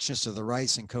fertile richness of the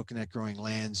rice and coconut growing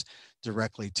lands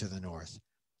directly to the north.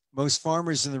 Most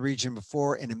farmers in the region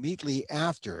before and immediately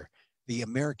after the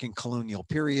American colonial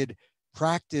period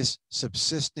practiced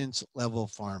subsistence level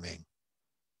farming.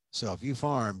 So if you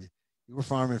farmed, you were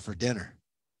farming for dinner.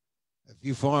 If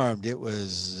you farmed, it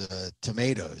was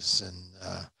tomatoes and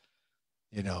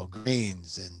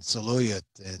greens and saluyot,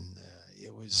 and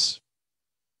it was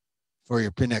for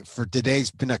your pinak, for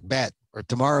today's pinakbet or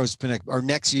tomorrow's pinak, or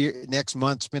next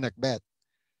month's pinakbet.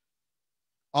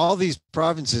 All these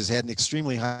provinces had an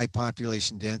extremely high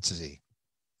population density.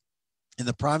 In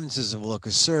the provinces of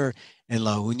Ilocos Sur and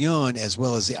La Union, as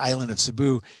well as the island of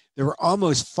Cebu, there were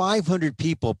almost 500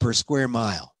 people per square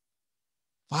mile.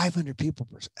 500 people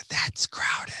per, that's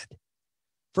crowded.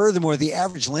 Furthermore, the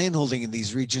average landholding in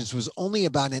these regions was only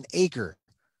about an acre.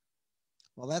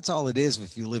 Well, that's all it is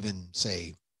if you live in,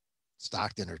 say,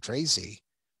 Stockton or Tracy.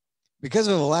 Because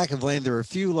of a lack of land, there were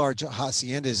few large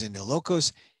haciendas in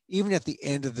Ilocos, even at the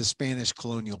end of the Spanish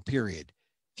colonial period.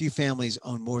 Few families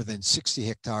owned more than 60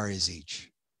 hectares each.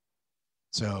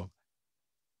 So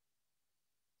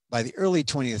by the early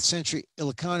 20th century,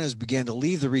 Ilocanos began to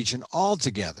leave the region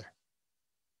altogether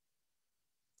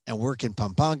and work in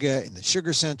Pampanga, in the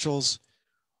sugar centrals,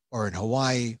 or in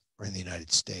Hawaii, or in the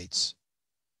United States.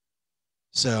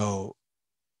 So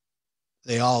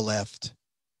they all left.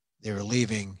 They were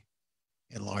leaving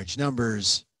in large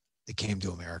numbers. They came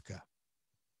to America.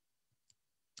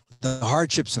 The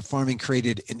hardships of farming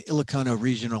created an Ilocano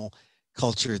regional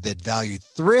culture that valued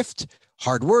thrift,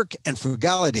 hard work, and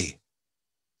frugality,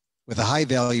 with a high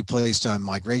value placed on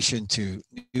migration to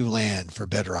new land for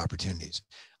better opportunities.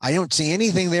 I don't see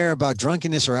anything there about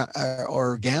drunkenness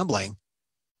or gambling.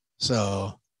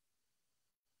 So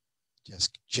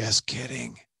just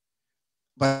kidding.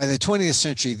 By the 20th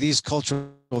century, these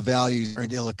cultural values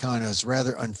earned Ilocanos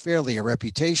rather unfairly a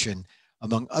reputation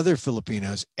among other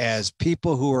Filipinos as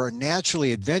people who are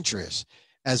naturally adventurous,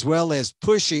 as well as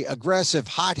pushy, aggressive,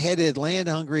 hot-headed,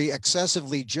 land-hungry,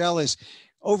 excessively jealous,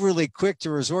 overly quick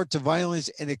to resort to violence,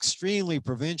 and extremely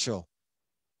provincial.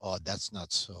 Oh, that's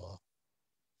not so.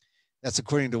 That's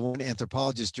according to one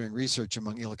anthropologist doing research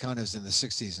among Ilocanos in the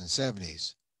 60s and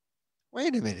 70s.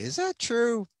 Wait a minute, is that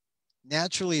true?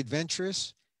 Naturally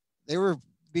adventurous? They were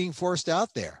being forced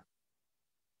out there.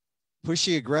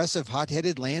 Pushy, aggressive,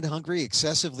 hot-headed, land-hungry,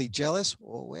 excessively jealous?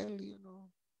 Oh, well, you know.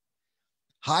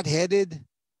 Hot-headed,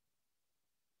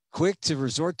 quick to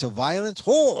resort to violence?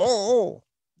 Oh.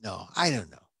 No, I don't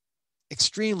know.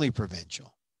 Extremely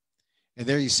provincial. And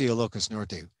there you see Ilocos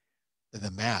Norte,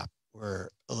 the map where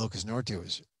Ilocos Norte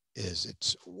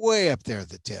it's way up there at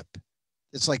the tip.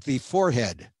 It's like the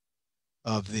forehead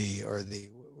of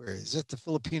where is it, the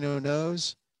Filipino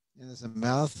nose? And there's a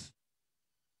mouth.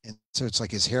 And so it's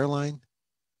like his hairline,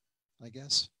 I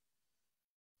guess.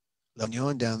 La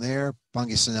Union down there.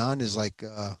 Pangasinan is like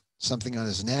something on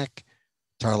his neck.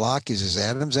 Tarlac is his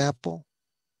Adam's apple.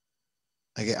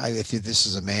 If this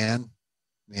is a man's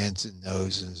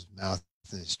nose and his mouth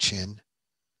and his chin.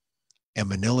 And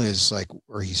Manila is like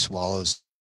where he swallows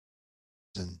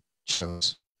and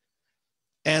shows.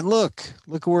 And look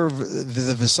where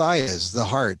the Visaya is, the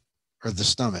heart or the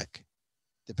stomach,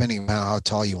 depending on how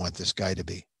tall you want this guy to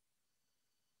be.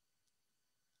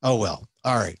 Oh, well,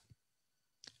 all right.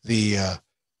 This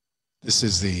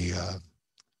is the,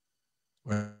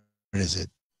 what is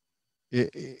it?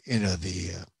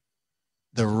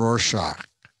 the Rorschach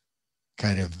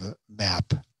kind of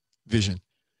map vision.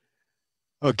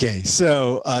 Okay,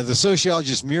 so the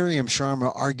sociologist Miriam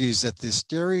Sharma argues that the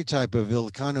stereotype of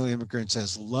Ilocano immigrants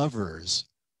as lovers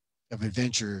of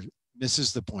adventure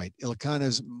misses the point.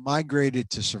 Ilocanos migrated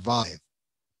to survive.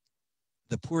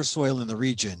 The poor soil in the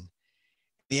region,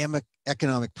 the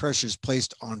economic pressures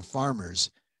placed on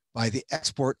farmers by the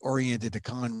export-oriented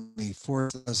economy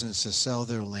forced thousands to sell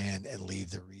their land and leave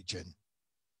the region.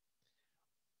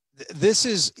 This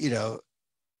is, you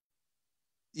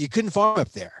couldn't farm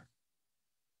up there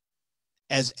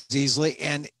as easily,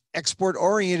 and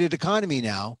export-oriented economy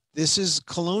now. This is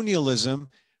colonialism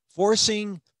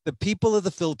forcing the people of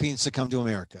the Philippines to come to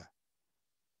America.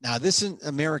 Now, this isn't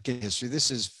American history.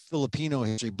 This is Filipino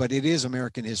history, but it is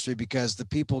American history because the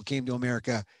people came to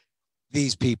America,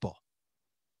 these people.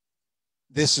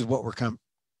 This is where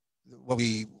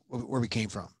we came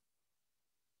from.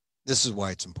 This is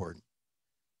why it's important.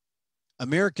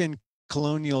 American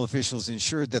colonial officials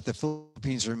ensured that the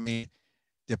Philippines remained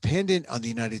dependent on the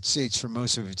United States for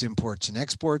most of its imports and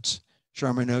exports,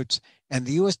 Sharma notes, and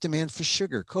the U.S. demand for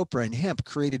sugar, copra, and hemp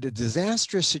created a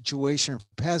disastrous situation for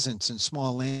peasants and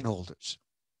small landholders.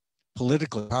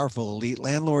 Politically powerful elite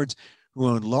landlords who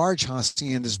owned large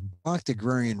haciendas blocked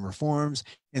agrarian reforms,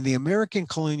 and the American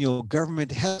colonial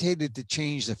government hesitated to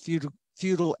change the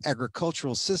feudal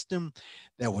agricultural system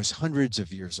that was hundreds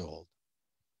of years old.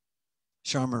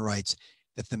 Sharma writes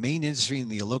that the main industry in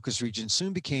the Ilocos region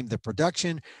soon became the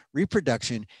production,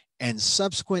 reproduction, and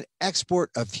subsequent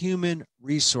export of human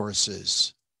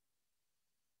resources.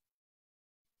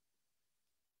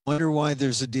 Wonder why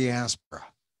there's a diaspora.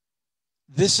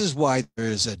 This is why there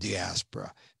is a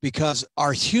diaspora, because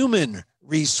our human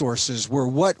resources were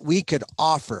what we could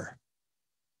offer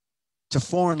to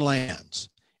foreign lands.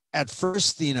 At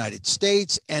first, the United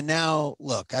States, and now,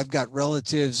 look, I've got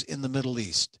relatives in the Middle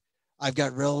East. I've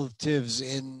got relatives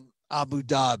in Abu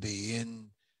Dhabi, in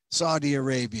Saudi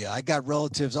Arabia. I got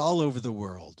relatives all over the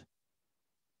world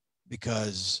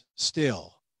because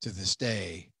still, to this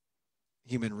day,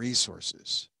 human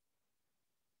resources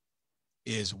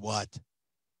is what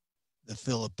the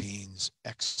Philippines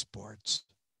exports.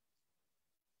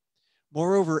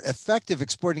 Moreover, effective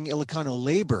exporting Ilocano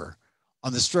labor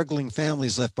on the struggling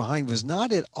families left behind was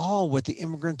not at all what the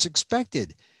immigrants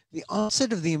expected. The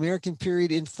onset of the American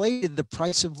period inflated the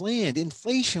price of land.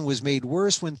 Inflation was made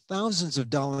worse when thousands of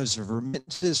dollars of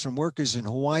remittances from workers in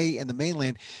Hawaii and the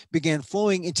mainland began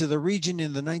flowing into the region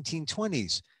in the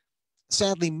 1920s.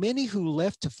 Sadly, many who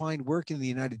left to find work in the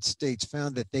United States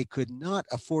found that they could not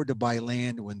afford to buy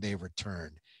land when they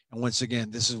returned. And once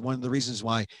again, this is one of the reasons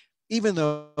why, even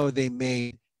though they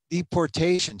made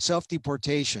deportation,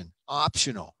 self-deportation,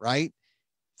 optional, right?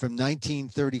 From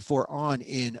 1934 on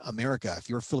in America, if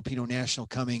you're a Filipino national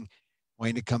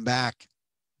wanting to come back,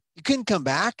 you couldn't come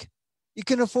back. You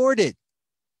couldn't afford it.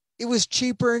 It was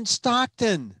cheaper in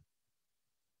Stockton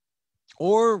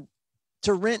or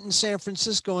to rent in San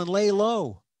Francisco and lay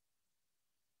low.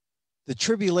 The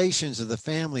tribulations of the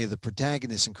family of the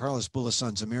protagonist in Carlos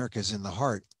Bulason's Americas in the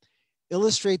Heart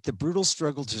illustrate the brutal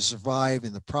struggle to survive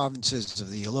in the provinces of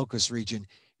the Ilocos region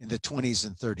in the 20s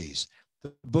and 30s.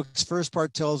 The book's first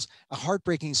part tells a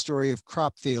heartbreaking story of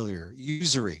crop failure,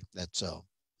 usury, that's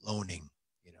loaning,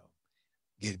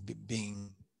 getting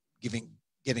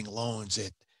loans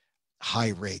at high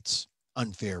rates,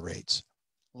 unfair rates,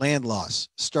 land loss,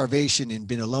 starvation in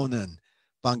Binalonan,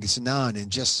 Pangasinan,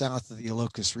 and just south of the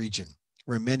Ilocos region,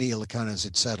 where many Ilocanos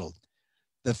had settled.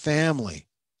 The family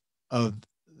of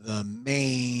the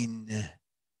main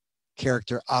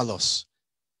character, Alos,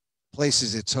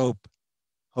 places its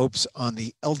hopes on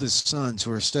the eldest sons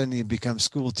who are studying to become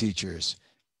school teachers.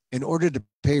 In order to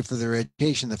pay for their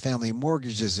education, the family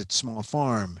mortgages its small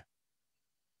farm.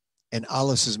 And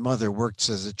Alos's mother works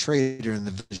as a trader in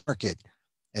the village market,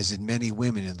 as did many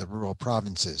women in the rural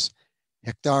provinces.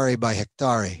 Hectare by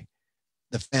hectare,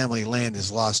 the family land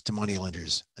is lost to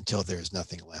moneylenders until there is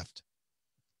nothing left.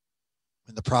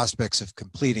 When the prospects of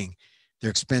completing their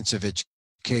expensive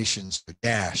educations are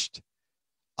dashed,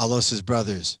 Alos's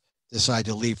brothers decide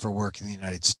to leave for work in the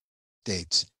United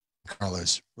States.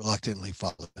 Carlos reluctantly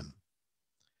followed them.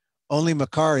 Only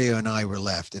Macario and I were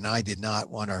left, and I did not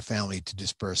want our family to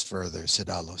disperse further, said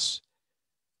Alos.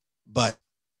 But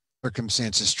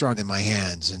circumstances stronger than my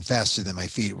hands and faster than my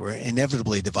feet were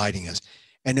inevitably dividing us.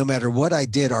 And no matter what I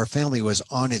did, our family was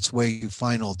on its way to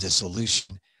final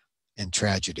dissolution and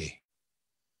tragedy.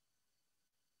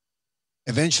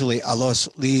 Eventually, Alos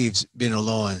leaves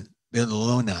Binalonan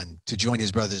to join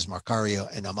his brothers Macario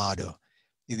and Amado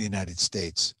in the United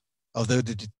States. Although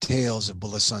the details of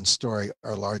Bulason's story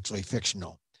are largely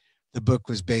fictional, The book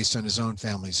was based on his own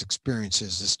family's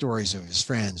experiences, the stories of his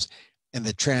friends, and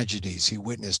the tragedies he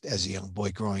witnessed as a young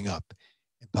boy growing up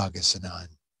in Pangasinan.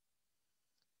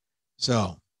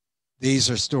 So these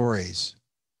are stories.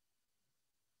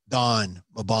 Dawn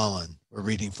Mabalon, we're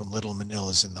reading from Little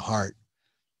Manila's in the Heart,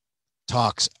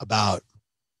 talks about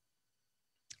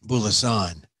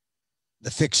Bulasan.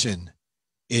 The fiction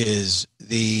is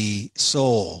the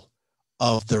soul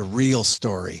of the real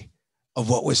story of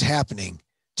what was happening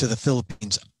to the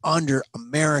Philippines under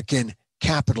American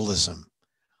capitalism,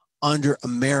 under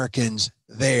Americans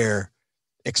there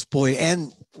exploit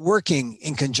and working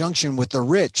in conjunction with the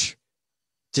rich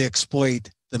to exploit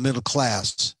the middle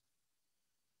class,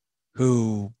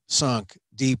 who sunk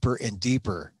deeper and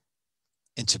deeper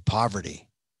into poverty,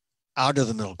 out of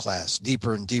the middle class,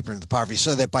 deeper and deeper into poverty,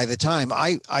 so that by the time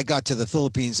I got to the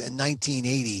Philippines in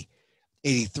 1980,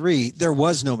 83, there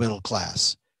was no middle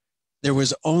class. There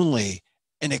was only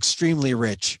an extremely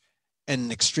rich and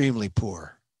an extremely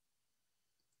poor.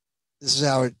 This is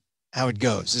how it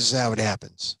goes. This is how it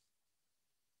happens.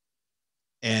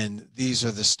 And these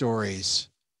are the stories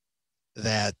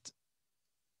that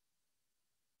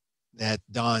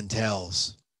Dawn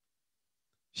tells.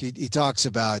 He talks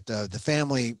about the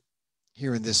family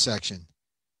here in this section.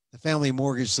 The family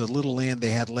mortgaged the little land they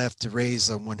had left to raise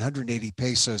 180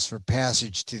 pesos for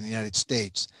passage to the United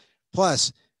States,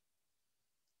 plus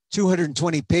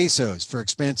 220 pesos for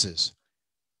expenses.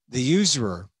 The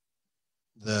usurer,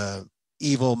 the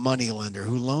evil moneylender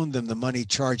who loaned them the money,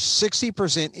 charged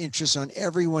 60% interest on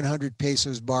every 100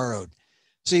 pesos borrowed.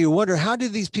 So you wonder, how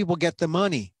did these people get the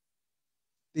money?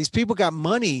 These people got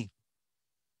money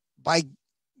by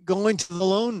going to the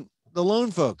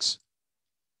loan folks.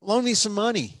 Loan me some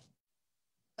money.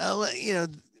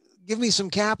 Give me some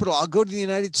capital. I'll go to the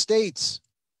United States.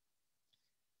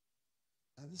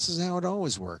 This is how it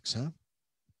always works, huh?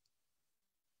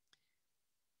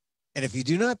 And if you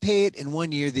do not pay it in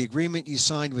 1 year, the agreement you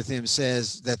signed with him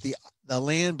says that the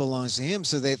land belongs to him,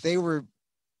 so that they were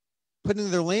putting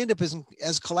their land up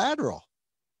as collateral,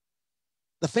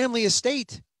 the family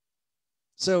estate.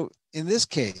 So in this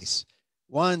case,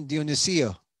 Juan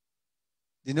Dionisio,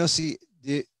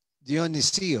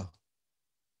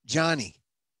 Johnny,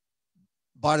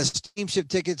 bought a steamship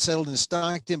ticket, settled in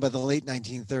Stockton by the late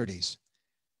 1930s.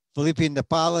 Felipe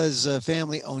Napala's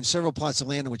family owned several plots of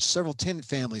land in which several tenant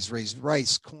families raised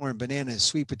rice, corn, bananas,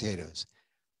 sweet potatoes.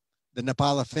 The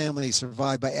Napala family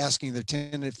survived by asking their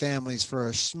tenant families for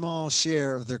a small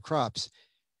share of their crops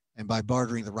and by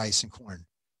bartering the rice and corn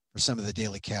for some of the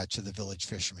daily catch of the village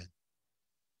fishermen.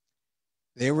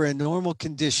 They were in normal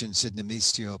condition, said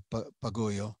Nemesio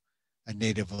Pagoyo, a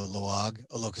native of Loag,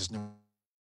 a locus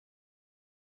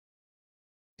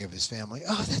of his family.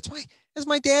 Oh, that's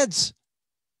my dad's.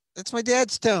 That's my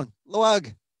dad's town,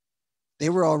 Loag. They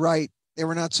were all right. They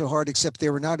were not so hard, except they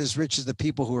were not as rich as the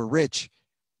people who were rich.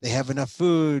 They have enough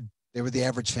food. They were the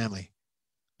average family.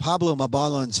 Pablo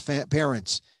Mabalon's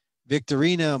parents,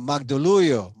 Victorina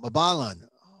Magdaleno Mabalon.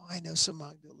 Oh, I know some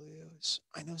Magdalenos.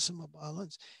 I know some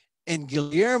Mabalons. And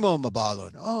Guillermo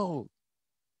Mabalon. Oh,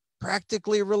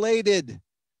 practically related.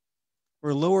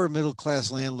 Were lower middle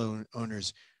class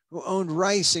landowners who owned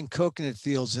rice and coconut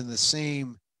fields in the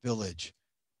same village.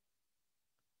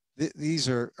 These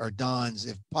are Don's.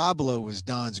 If Pablo was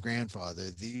Don's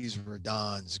grandfather, these were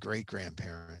Don's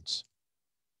great-grandparents.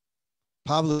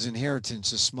 Pablo's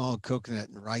inheritance, a small coconut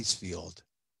and rice field,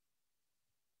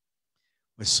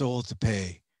 was sold to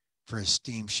pay for a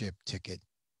steamship ticket.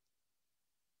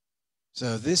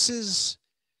 So this is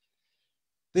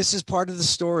part of the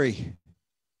story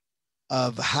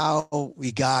of how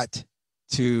we got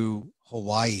to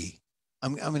Hawaii.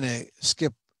 I'm going to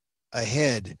skip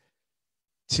ahead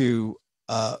to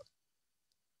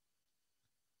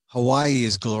Hawaii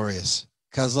is glorious.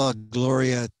 Kasla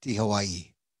Gloria ti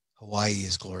Hawaii. Hawaii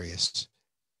is glorious.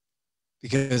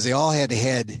 Because they all had to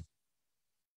head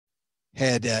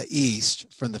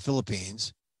east from the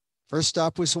Philippines. First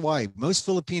stop was Hawaii. Most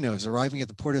Filipinos arriving at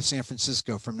the port of San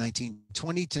Francisco from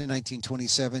 1920 to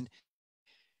 1927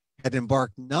 had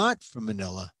embarked not from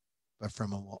Manila, but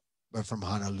from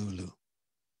Honolulu.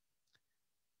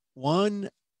 One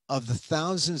of the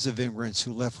thousands of immigrants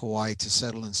who left Hawaii to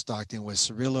settle in Stockton was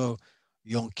Cirilo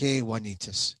Yonke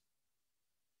Juanitas.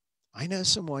 I know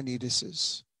some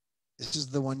Juanitases. This is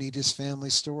the Juanitas family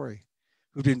story,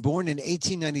 who'd been born in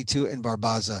 1892 in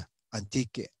Barbaza,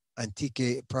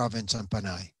 Antique province on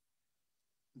Panay.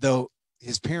 Though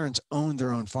his parents owned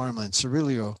their own farmland,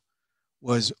 Cirilo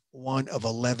was one of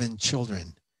 11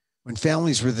 children. When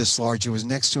families were this large, it was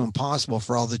next to impossible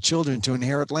for all the children to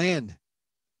inherit land.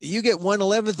 You get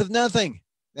 1/11 of nothing.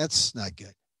 That's not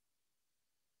good.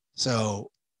 So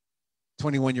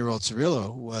 21-year-old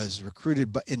Cirillo was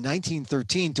recruited in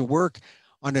 1913 to work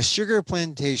on a sugar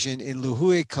plantation in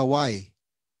Lihue, Kauai.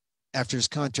 After his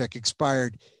contract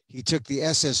expired, he took the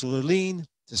SS Lurline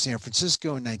to San Francisco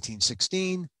in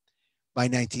 1916. By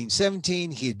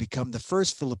 1917, he had become the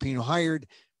first Filipino hired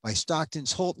by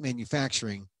Stockton's Holt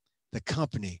Manufacturing, the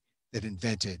company that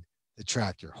invented the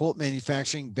tractor. Holt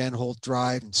Manufacturing, Ben Holt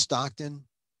Drive in Stockton.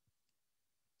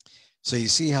 So you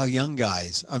see how young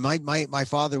guys, my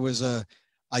father was a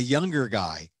younger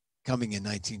guy coming in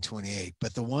 1928,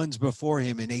 but the ones before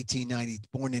him in 1890,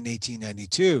 born in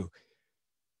 1892,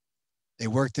 they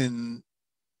worked in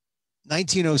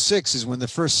 1906 is when the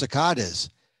first Sakadas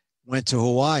went to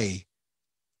Hawaii.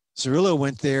 Cirillo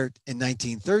went there in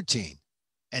 1913,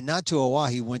 and not to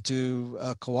Hawaii, he went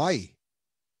to Kauai.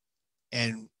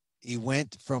 And he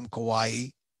went from Kauai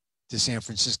to San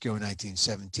Francisco in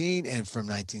 1917, and from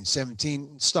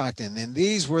 1917, Stockton. And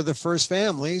these were the first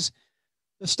families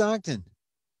of Stockton.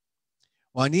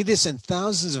 Juanitas and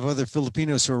thousands of other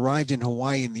Filipinos who arrived in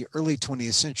Hawaii in the early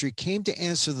 20th century came to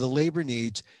answer the labor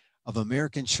needs of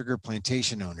American sugar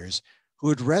plantation owners who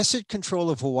had wrested control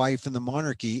of Hawaii from the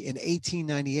monarchy in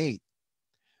 1898.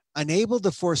 Unable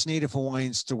to force Native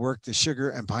Hawaiians to work the sugar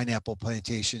and pineapple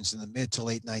plantations in the mid to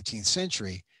late 19th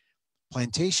century,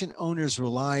 plantation owners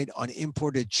relied on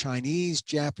imported Chinese,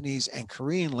 Japanese, and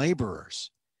Korean laborers.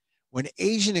 When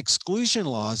Asian exclusion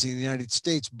laws in the United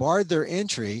States barred their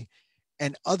entry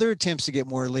and other attempts to get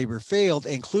more labor failed,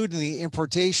 including the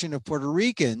importation of Puerto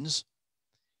Ricans,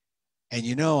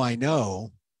 and I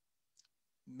know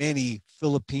many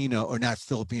Filipino, or not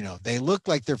Filipino, they look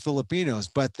like they're Filipinos,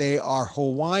 but they are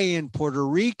Hawaiian Puerto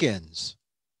Ricans.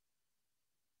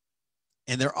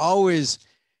 And they're always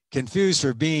confused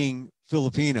for being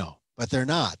Filipino, but they're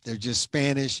not. They're just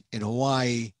Spanish and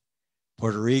Hawaii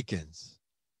Puerto Ricans.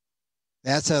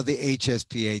 That's how the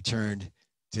HSPA turned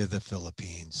to the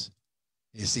Philippines.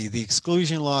 You see, the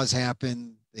exclusion laws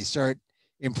happen. They start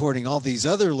importing all these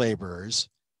other laborers,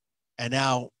 and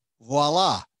now,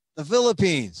 voila, the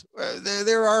Philippines.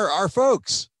 There are our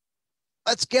folks.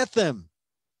 Let's get them,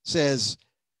 says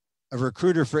a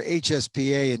recruiter for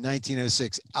HSPA in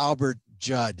 1906, Albert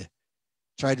Judd.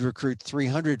 Tried to recruit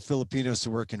 300 Filipinos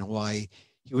to work in Hawaii.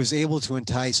 He was able to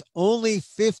entice only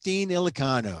 15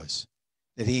 Ilocanos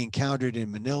that he encountered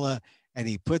in Manila, and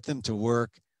he put them to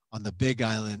work on the big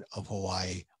island of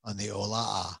Hawaii on the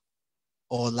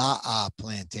Ola'a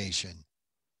plantation.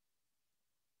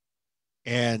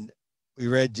 And we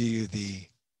read to you the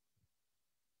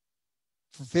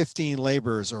 15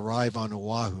 laborers arrive on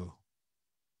Oahu,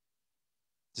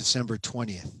 December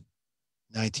 20th,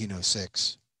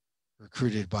 1906,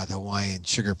 recruited by the Hawaiian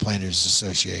Sugar Planters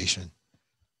Association.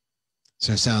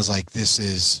 So it sounds like this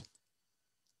is,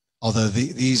 although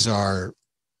these are,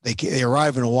 they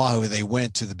arrive in Oahu, they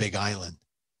went to the Big Island.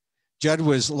 Judd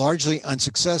was largely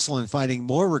unsuccessful in finding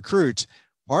more recruits,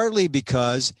 partly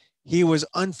because he was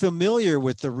unfamiliar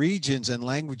with the regions and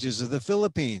languages of the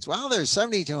Philippines. Well, there's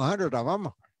 7,200 of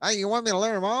them. You want me to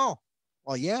learn them all?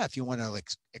 Well, yeah, if you want to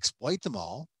exploit them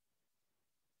all.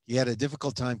 He had a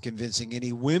difficult time convincing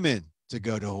any women to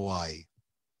go to Hawaii,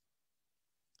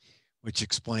 which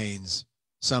explains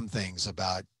some things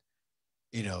about,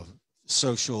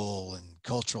 social and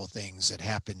cultural things that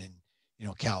happen in,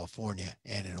 California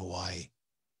and in Hawaii.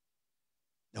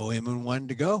 No women wanted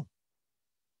to go,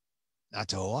 not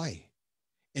to Hawaii.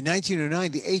 In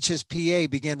 1909, the HSPA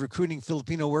began recruiting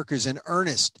Filipino workers in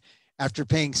earnest. After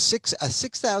paying a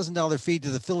 $6,000 fee to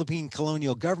the Philippine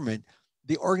colonial government,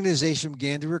 the organization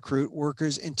began to recruit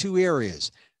workers in two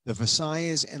areas, the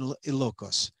Visayas and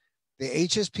Ilocos. The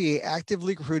HSPA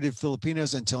actively recruited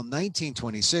Filipinos until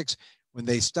 1926, when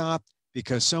they stopped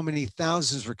because so many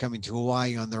thousands were coming to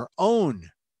Hawaii on their own.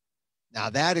 Now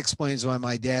that explains why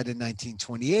my dad in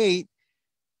 1928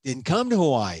 didn't come to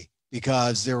Hawaii,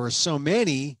 because there were so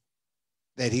many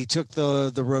that he took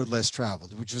the road less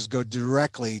traveled, which was go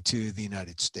directly to the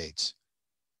United States.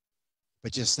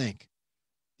 But just think,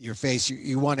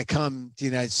 you want to come to the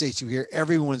United States, you hear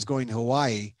everyone's going to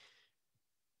Hawaii,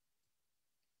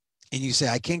 and you say,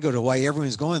 I can't go to Hawaii,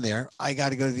 everyone's going there. I got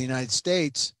to go to the United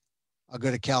States. I'll go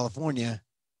to California.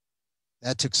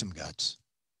 That took some guts.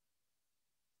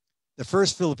 The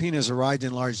first Filipinos arrived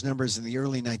in large numbers in the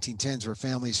early 1910s were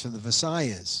families from the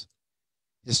Visayas.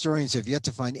 Historians have yet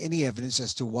to find any evidence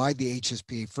as to why the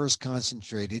HSPA first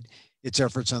concentrated its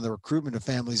efforts on the recruitment of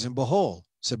families in Bohol,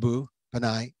 Cebu,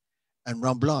 Panay, and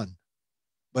Romblon.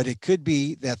 But it could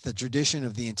be that the tradition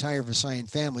of the entire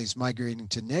Visayan families migrating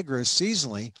to Negros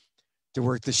seasonally to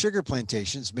work the sugar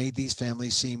plantations made these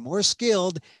families seem more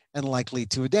skilled and likely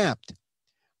to adapt.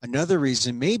 Another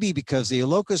reason may be because the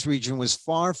Ilocos region was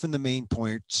far from the main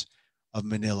ports of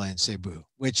Manila and Cebu,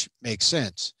 which makes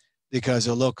sense because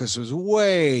Ilocos was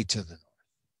way to the north.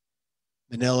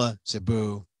 Manila,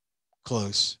 Cebu,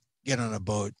 close. Get on a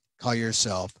boat, call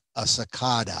yourself a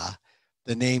Sakada,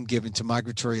 the name given to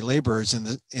migratory laborers in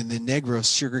the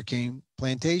Negros sugarcane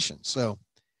plantation. So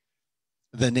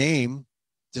the name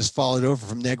just followed over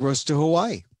from Negros to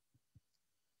Hawaii.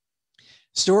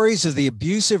 Stories of the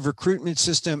abusive recruitment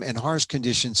system and harsh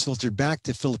conditions filtered back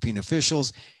to Philippine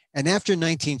officials, and after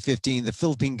 1915, the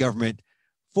Philippine government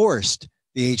forced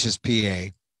the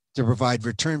HSPA to provide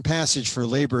return passage for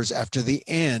laborers after the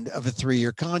end of a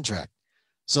 3-year contract.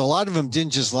 So a lot of them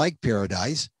didn't just like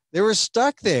paradise, they were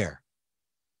stuck there.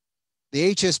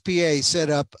 The HSPA set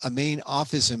up a main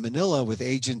office in Manila with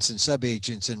agents and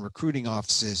sub-agents and recruiting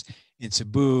offices in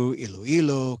Cebu,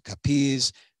 Iloilo,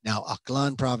 Capiz, now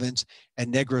Aklan province,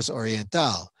 and Negros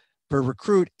Oriental. Per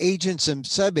recruit, agents and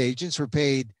sub-agents were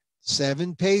paid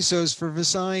 7 pesos for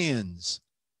Visayans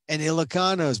and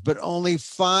Ilocanos, but only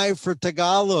 5 for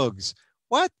Tagalogs.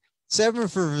 What? 7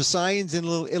 for Visayans and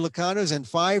Ilocanos and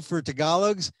 5 for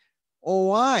Tagalogs? Oh,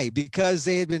 why? Because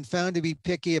they had been found to be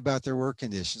picky about their work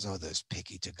conditions. Oh, those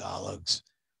picky Tagalogs,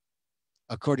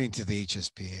 according to the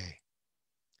HSPA.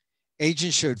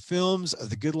 Agents showed films of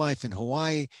the good life in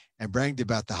Hawaii and bragged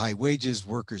about the high wages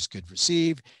workers could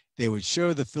receive. They would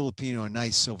show the Filipino a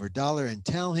nice silver dollar and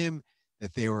tell him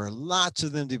that there were lots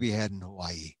of them to be had in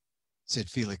Hawaii, said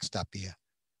Felix Tapia,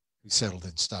 who settled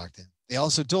in Stockton. They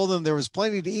also told them there was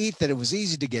plenty to eat, that it was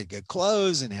easy to get good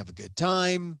clothes and have a good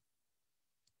time.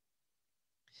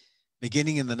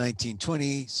 Beginning in the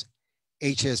 1920s,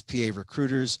 HSPA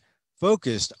recruiters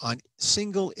focused on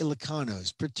single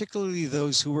Ilocanos, particularly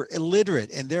those who were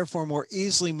illiterate and therefore more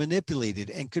easily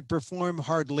manipulated and could perform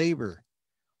hard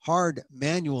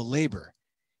manual labor.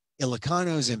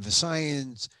 Ilocanos and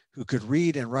Visayans who could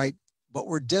read and write but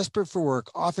were desperate for work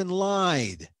often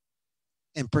lied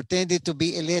and pretended to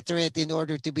be illiterate in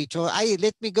order to be told,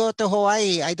 let me go to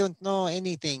Hawaii. I don't know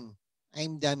anything.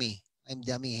 I'm dummy. I'm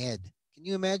dummy head. Can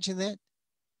you imagine that?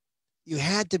 You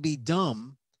had to be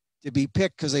dumb to be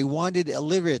picked because they wanted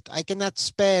illiterate. I cannot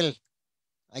spell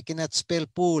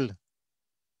pool.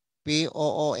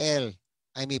 P-O-O-L.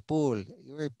 I'm a pool.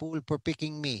 You're a pool for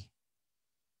picking me.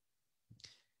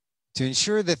 To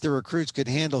ensure that the recruits could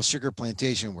handle sugar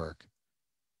plantation work,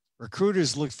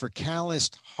 recruiters looked for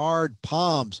calloused, hard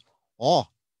palms. Oh,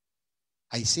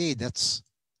 I see.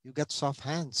 You got soft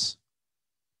hands.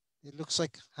 It looks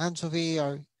like hands of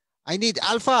a. I need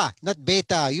alpha, not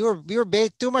beta. You're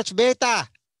too much beta.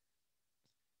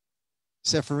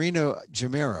 Seferino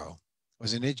Gamero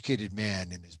was an educated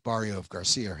man in his barrio of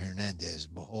Garcia Hernandez,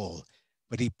 Bohol,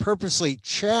 but he purposely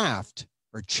chafed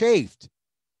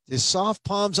his soft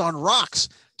palms on rocks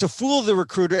to fool the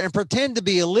recruiter and pretend to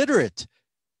be illiterate,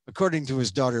 according to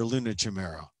his daughter, Luna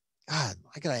Gamero. God,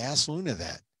 I gotta ask Luna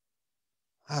that.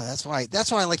 Oh, that's why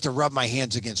I like to rub my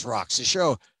hands against rocks to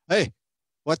show, hey,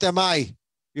 what am I?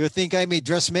 You think I'm a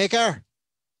dressmaker?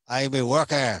 I'm a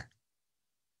worker.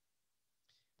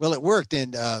 Well, it worked,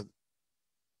 and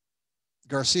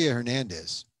Garcia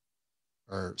Hernandez,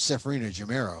 or Seferino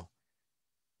Gamero,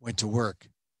 went to work.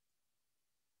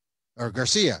 Or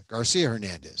Garcia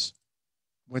Hernandez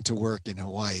went to work in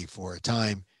Hawaii for a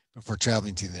time before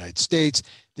traveling to the United States.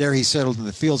 There he settled in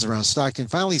the fields around Stockton,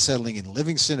 finally settling in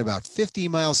Livingston, about 50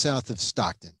 miles south of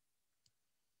Stockton.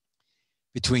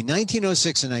 Between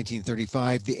 1906 and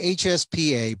 1935, the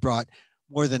HSPA brought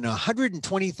more than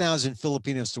 120,000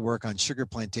 Filipinos to work on sugar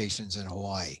plantations in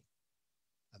Hawaii.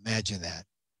 Imagine that.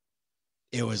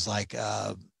 It was like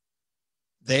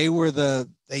they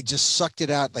just sucked it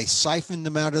out. They siphoned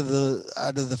them out of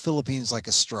the Philippines like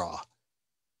a straw.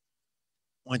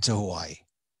 Went to Hawaii.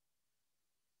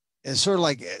 It's sort of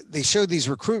like they showed these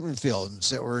recruitment films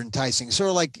that were enticing. Sort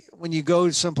of like when you go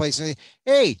someplace and say,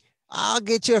 hey, I'll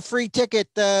get you a free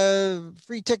ticket to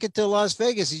Las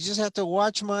Vegas. You just have to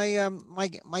watch my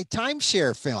my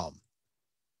timeshare film.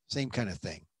 Same kind of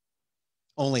thing,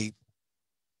 only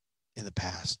in the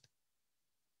past.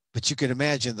 But you can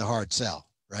imagine the hard sell,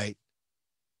 right?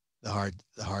 The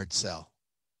hard sell.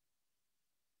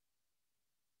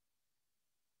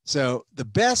 So the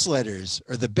best letters,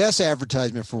 or the best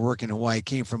advertisement for work in Hawaii,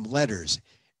 came from letters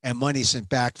and money sent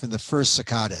back from the first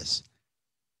Sakadas.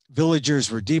 Villagers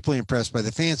were deeply impressed by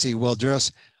the fancy,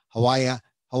 well-dressed Hawaiianas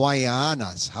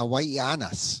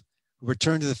who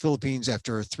returned to the Philippines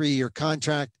after a 3-year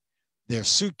contract, their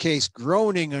suitcase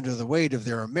groaning under the weight of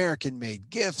their American-made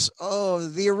gifts. Oh,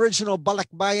 the original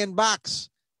Balikbayan box,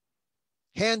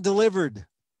 hand-delivered.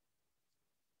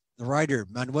 The writer,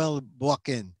 Manuel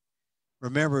Buakin,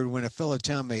 remembered when a fellow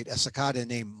townmate, a Sakada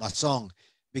named Masong,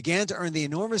 began to earn the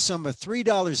enormous sum of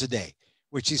 $3 a day,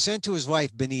 which he sent to his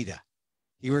wife, Benita.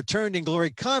 He returned in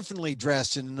glory, confidently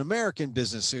dressed in an American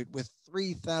business suit with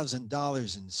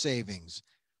 $3,000 in savings.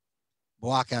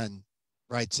 Buakan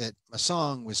writes that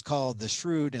Masong was called the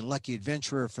shrewd and lucky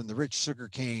adventurer from the rich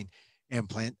sugarcane and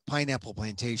pineapple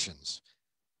plantations.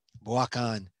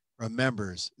 Buakan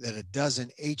remembers that a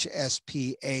dozen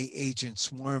HSPA agents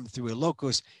swarmed through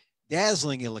Ilocos,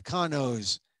 dazzling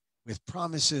Ilocanos with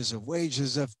promises of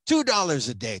wages of $2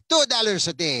 a day, $2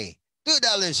 a day,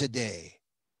 $2 a day,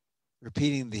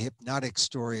 repeating the hypnotic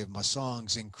story of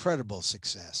Masong's incredible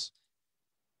success.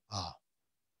 Oh,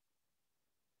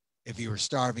 if you were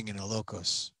starving in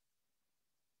Ilocos,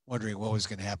 wondering what was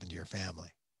going to happen to your family,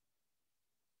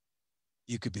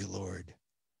 you could be lured.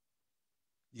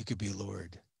 You could be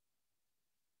lured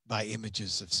by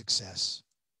images of success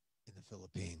in the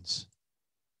Philippines.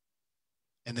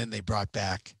 And then they brought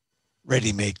back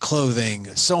ready-made clothing,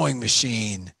 a sewing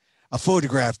machine, a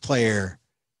photograph player.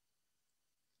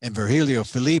 And Virgilio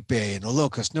Felipe in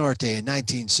Ilocos Norte in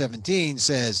 1917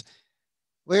 says,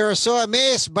 "We are so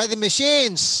amazed by the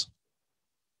machines."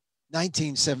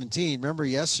 1917, remember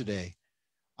yesterday,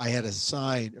 I had a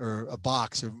sign or a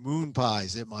box of moon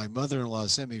pies that my mother-in-law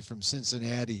sent me from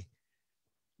Cincinnati.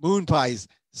 Moon pies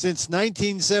since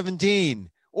 1917.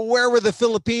 Well, where were the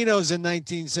Filipinos in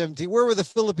 1917? Where were the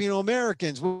Filipino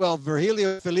Americans? Well,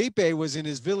 Virgilio Felipe was in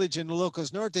his village in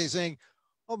Ilocos Norte saying,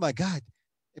 "Oh my God,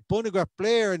 a phonograph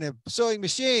player and a sewing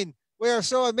machine. We are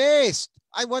so amazed.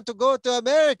 I want to go to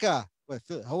America." But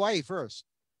Hawaii first.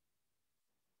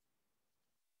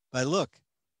 But look,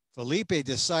 Felipe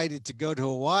decided to go to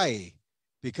Hawaii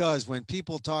because when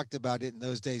people talked about it in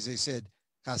those days, they said,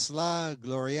 "Kasla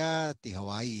Gloria ti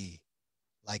Hawaii,"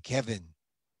 like heaven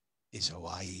is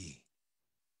Hawaii.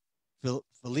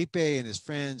 Felipe and his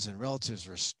friends and relatives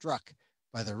were struck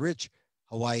by the rich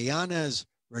Hawaiianas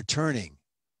returning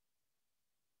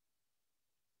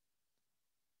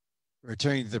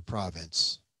to the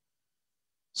province.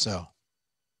 So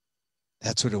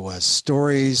that's what it was.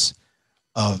 Stories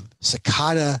of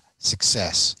Sakada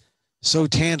success, so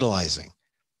tantalizing.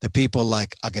 The people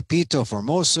like Agapito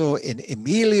Formoso and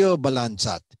Emilio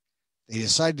Balanzat, they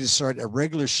decided to start a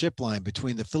regular ship line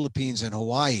between the Philippines and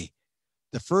Hawaii.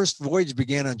 The first voyage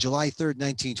began on July 3rd,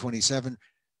 1927,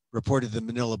 reported the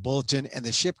Manila Bulletin, and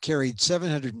the ship carried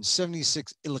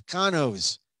 776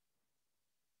 Ilocanos.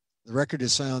 The record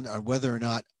is silent on whether or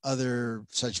not other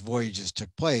such voyages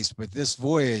took place, but this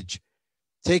voyage,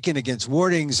 taken against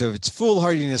warnings of its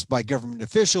foolhardiness by government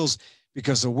officials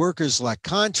because the workers lacked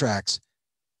contracts,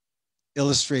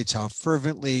 illustrates how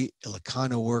fervently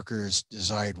Ilocano workers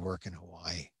desired work in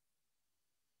Hawaii.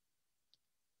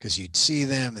 Because you'd see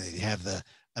them, they'd have the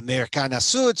Americana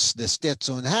suits, the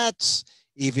Stetson hats,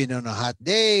 even on a hot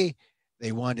day,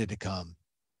 they wanted to come.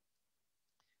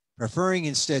 Preferring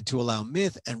instead to allow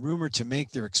myth and rumor to make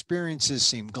their experiences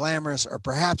seem glamorous, or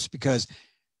perhaps because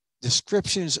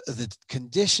descriptions of the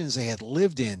conditions they had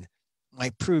lived in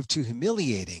might prove too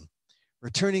humiliating,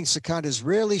 returning Sakadas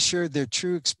rarely shared their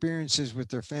true experiences with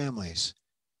their families.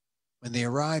 When they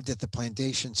arrived at the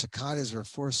plantation, Sakadas were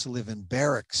forced to live in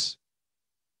barracks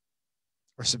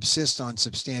or subsist on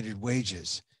substandard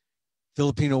wages.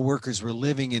 Filipino workers were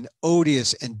living in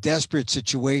odious and desperate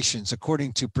situations,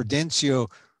 according to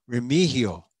Prudencio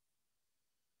Remigio,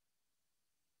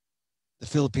 the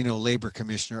Filipino labor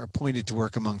commissioner appointed to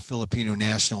work among Filipino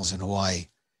nationals in Hawaii.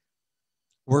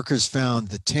 Workers found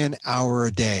the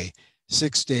 10-hour-a-day,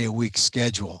 6-day-a-week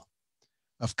schedule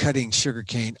of cutting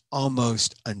sugarcane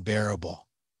almost unbearable.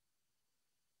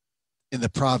 In the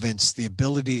province, the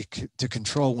ability to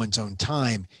control one's own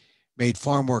time made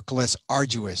farm work less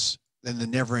arduous than the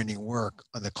never-ending work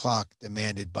on the clock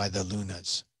demanded by the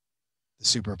lunas, the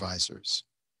supervisors.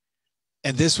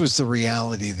 And this was the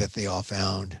reality that they all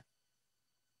found.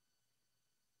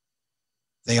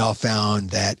 They all found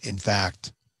that, in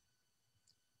fact,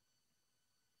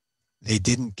 they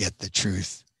didn't get the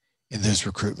truth in those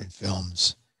recruitment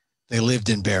films. They lived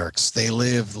in barracks. They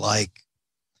lived like,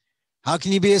 how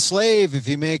can you be a slave if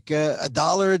you make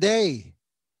 $1 a day?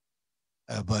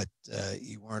 But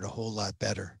you weren't a whole lot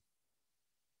better.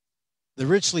 The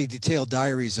richly detailed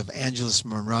diaries of Angeles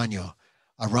Morano,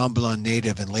 a Romblon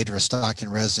native and later a Stockton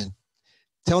resident,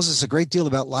 tells us a great deal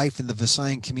about life in the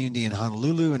Visayan community in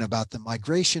Honolulu and about the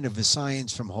migration of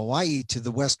Visayans from Hawaii to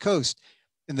the West Coast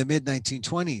in the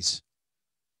mid-1920s.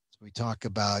 So we talk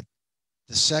about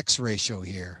the sex ratio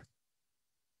here.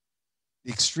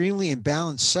 The extremely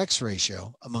imbalanced sex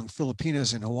ratio among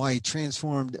Filipinos in Hawaii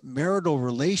transformed marital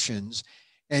relations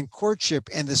and courtship,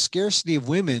 and the scarcity of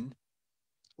women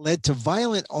led to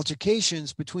violent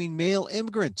altercations between male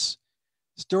immigrants.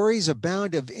 Stories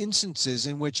abound of instances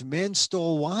in which men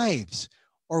stole wives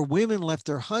or women left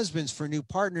their husbands for new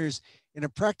partners in a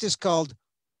practice called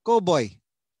cowboy,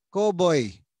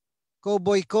 cowboy,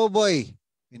 cowboy, cowboy,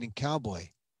 meaning cowboy,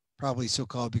 probably so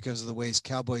called because of the ways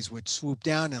cowboys would swoop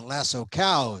down and lasso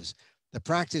cows. The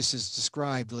practice is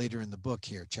described later in the book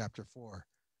here, chapter 4.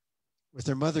 With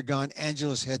her mother gone,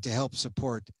 Angela's had to help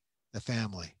support the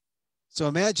family. So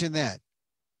imagine that.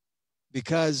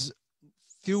 Because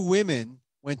few women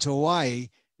went to Hawaii,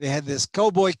 they had this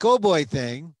cowboy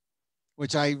thing,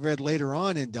 which I read later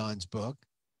on in Dawn's book.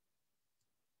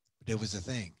 But it was a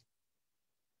thing.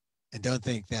 And don't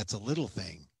think that's a little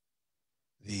thing,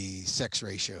 the sex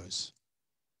ratios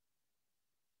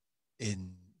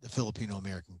in the Filipino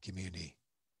American community.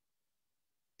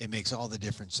 It makes all the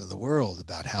difference in the world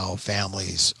about how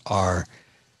families are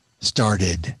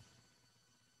started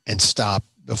and stopped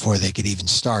before they could even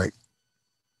start.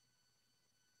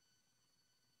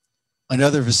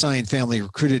 Another Visayan family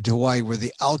recruited to Hawaii were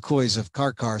the Alcoys of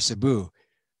Karkar, Cebu.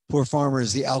 Poor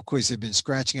farmers, the Alcoys had been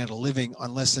scratching out a living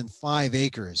on less than 5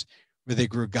 acres, where they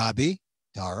grew gabi,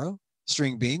 taro,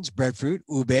 string beans, breadfruit,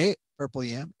 ube, purple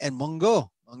yam, and mung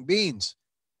beans.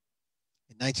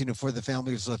 In 1904, the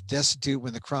family was left destitute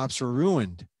when the crops were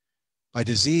ruined by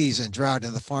disease and drought,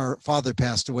 and the father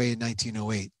passed away in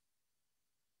 1908.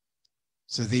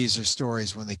 So these are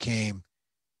stories when they came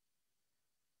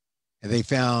and they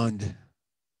found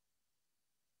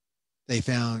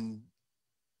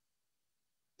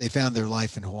their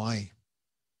life in Hawaii.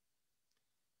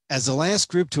 As the last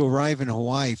group to arrive in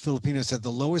Hawaii, Filipinos had the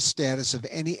lowest status of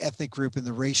any ethnic group in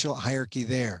the racial hierarchy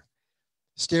there.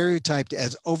 Stereotyped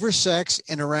as oversexed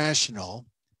and irrational,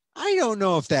 I don't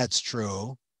know if that's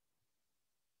true,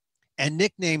 and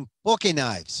nicknamed poke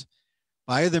knives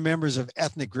by other members of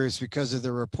ethnic groups because of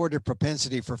their reported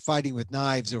propensity for fighting with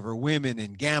knives over women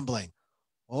and gambling.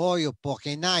 Oh, you poke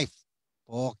knife,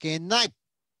 poke knife.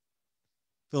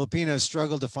 Filipinos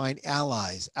struggled to find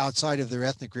allies outside of their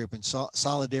ethnic group and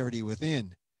solidarity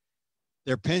within.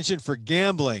 Their penchant for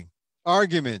gambling,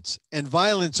 arguments, and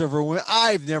violence over women.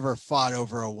 I've never fought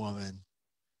over a woman.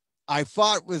 I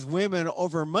fought with women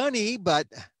over money, but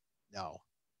no.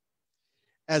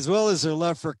 As well as their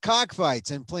love for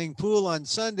cockfights and playing pool on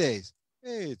Sundays.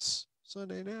 Hey, it's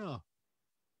Sunday now.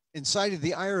 Incited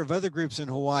the ire of other groups in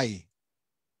Hawaii.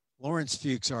 Lawrence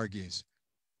Fuchs argues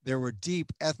there were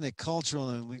deep ethnic, cultural,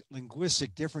 and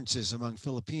linguistic differences among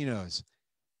Filipinos,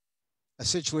 a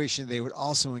situation they would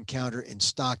also encounter in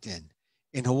Stockton.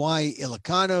 In Hawaii,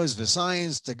 Ilocanos,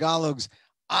 Visayans, Tagalogs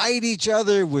eyed each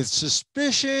other with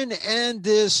suspicion and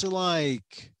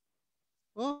dislike.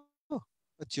 Oh,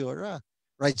 Pachura,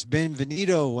 writes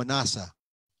Benvenido Wanasa.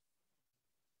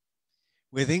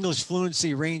 With English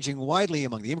fluency ranging widely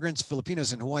among the immigrants,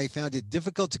 Filipinos in Hawaii found it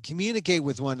difficult to communicate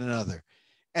with one another,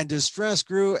 and distress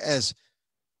grew as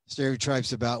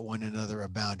stereotypes about one another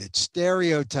abounded.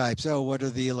 Stereotypes. Oh, what are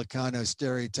the Ilocano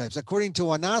stereotypes? According to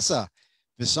Wanasa,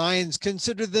 Visayans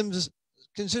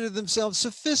considered themselves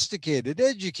sophisticated,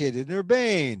 educated, and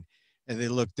urbane, and they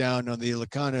looked down on the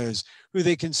Ilocanos, who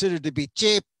they considered to be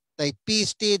cheap,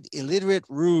 typisted, illiterate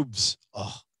rubes.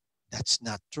 Oh, that's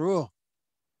not true.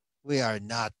 We are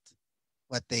not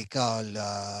what they call,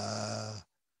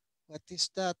 what is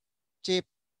that? Cheap.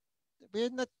 We're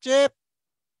not cheap.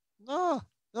 No,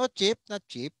 not cheap, not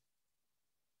cheap.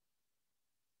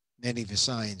 Many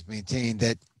Visayans maintained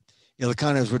that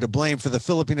Ilocanos were to blame for the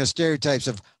Filipino stereotypes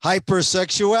of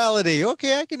hypersexuality.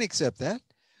 Okay, I can accept that.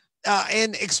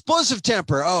 And explosive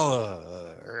temper.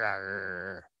 Oh,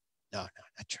 no,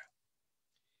 not true.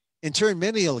 In turn,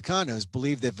 many Ilocanos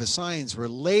believed that Visayans were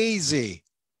lazy,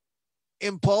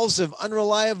 impulsive,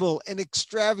 unreliable, and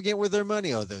extravagant with their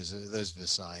money. Oh, those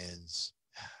Visayans.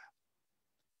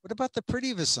 What about the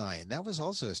pretty Visayan? That was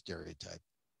also a stereotype.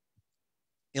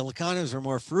 Ilocanos were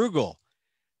more frugal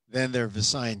than their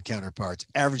Visayan counterparts,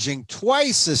 averaging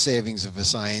twice the savings of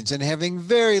Visayans and having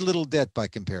very little debt by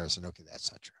comparison. Okay,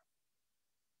 that's not true.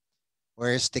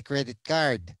 Where's the credit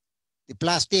card? The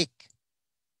plastic.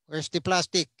 Where's the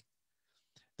plastic?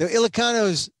 The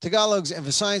Ilocanos, Tagalogs, and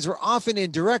Visayans were often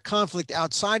in direct conflict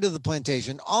outside of the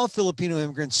plantation. All Filipino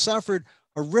immigrants suffered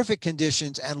horrific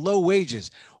conditions and low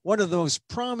wages. One of the most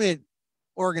prominent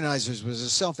organizers was a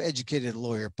self-educated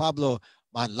lawyer, Pablo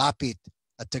Manlapit,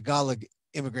 a Tagalog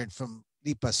immigrant from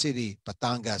Lipa City,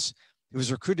 Batangas, who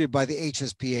was recruited by the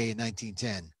HSPA in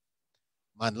 1910.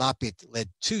 Manlapit led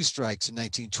 2 strikes in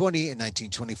 1920 and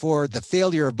 1924. The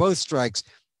failure of both strikes,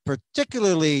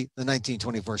 particularly the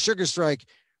 1924 sugar strike,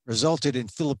 resulted in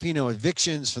Filipino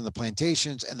evictions from the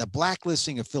plantations and the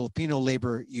blacklisting of Filipino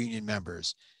labor union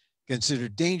members.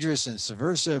 Considered dangerous and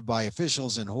subversive by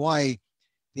officials in Hawaii,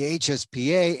 the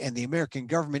HSPA, and the American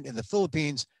government in the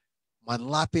Philippines,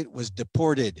 Manlapit was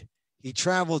deported. He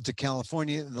traveled to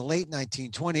California in the late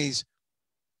 1920s.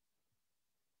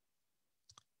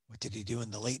 What did he do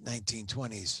in the late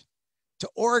 1920s? To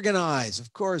organize,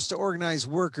 of course, to organize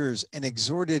workers, and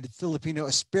exhorted Filipino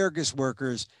asparagus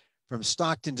workers from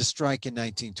Stockton to strike in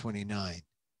 1929.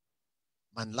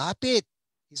 Manlapit,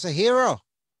 he's a hero.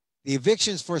 The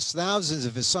evictions forced thousands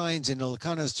of Visayans and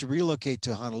Ilocanos to relocate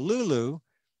to Honolulu,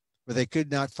 where they could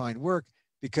not find work,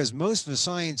 because most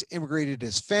Visayans immigrated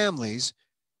as families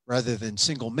rather than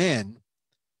single men.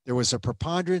 There was a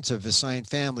preponderance of Visayan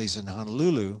families in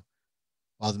Honolulu,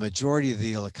 while the majority of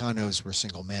the Ilocanos were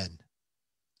single men.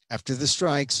 After the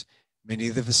strikes, many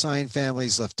of the Visayan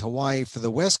families left Hawaii for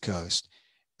the West Coast,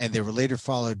 and they were later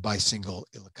followed by single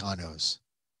Ilocanos.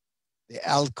 The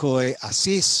Alcoy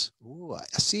Assis,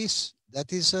 Assis,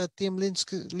 that is Tim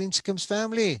Lincecum's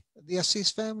family, the Assis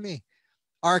family.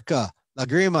 Arca,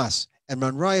 Lagrimas, and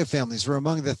Monroyo families were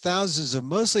among the thousands of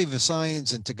mostly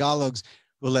Visayans and Tagalogs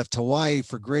who left Hawaii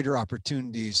for greater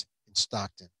opportunities in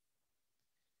Stockton.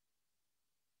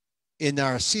 In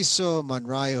Narciso,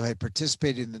 Monroyo had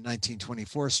participated in the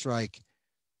 1924 strike,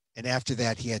 and after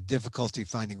that, he had difficulty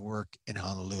finding work in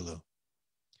Honolulu.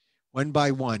 One by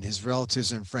one, his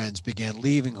relatives and friends began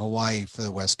leaving Hawaii for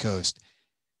the West Coast,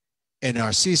 and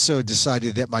Narciso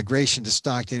decided that migration to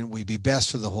Stockton would be best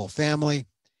for the whole family.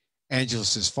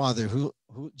 Angelus's father,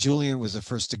 Julian, was the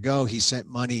first to go. He sent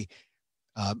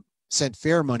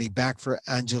fare money back for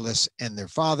Angelus and their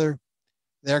father.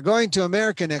 They're going to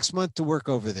America next month to work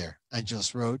over there,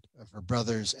 Angelus wrote of her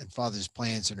brother's and father's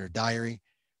plans in her diary.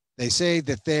 They say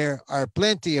that there are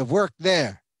plenty of work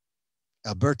there.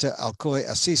 Alberta Alcoy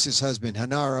Assis's husband,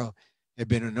 Hanaro, had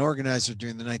been an organizer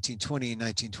during the 1920 and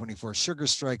 1924 sugar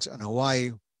strikes on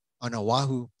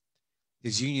Oahu.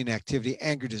 His union activity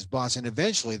angered his boss, and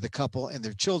eventually the couple and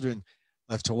their children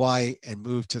left Hawaii and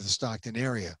moved to the Stockton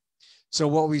area. So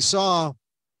what we saw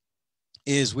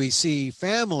is we see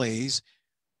families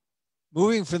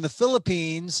moving from the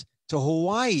Philippines to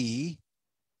Hawaii,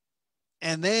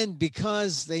 and then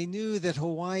because they knew that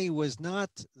Hawaii was not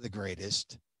the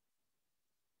greatest,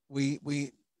 they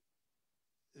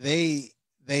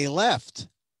left.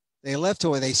 They left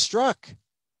Hawaii. They struck.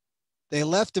 They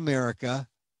left America,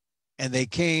 and they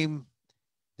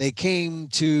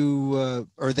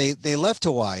left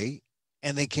Hawaii,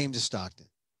 and they came to Stockton.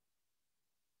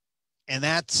 And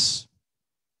that's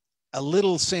a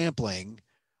little sampling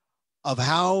of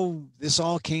how this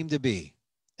all came to be.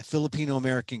 A Filipino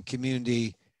American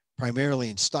community, primarily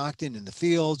in Stockton in the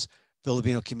fields,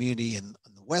 Filipino community on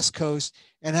the West Coast,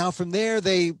 and how from there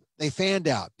they fanned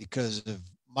out because of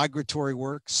migratory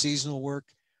work, seasonal work.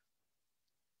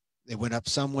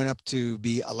 Some went up to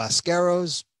be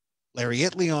Alascaros. Larry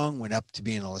Itleong went up to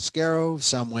be an Alascaro.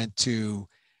 Some went to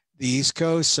the East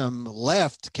Coast. Some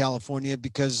left California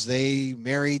because they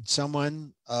married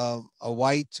someone, a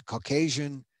white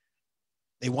Caucasian,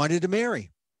 they wanted to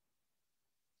marry.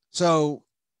 So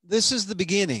this is the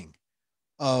beginning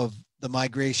of the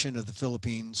migration of the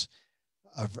Philippines,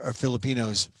 of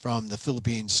Filipinos from the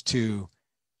Philippines to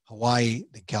Hawaii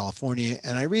and California.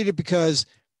 And I read it because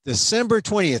December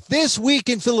 20th, this week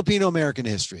in Filipino American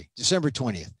history, December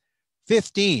 20th,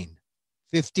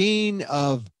 15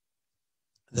 of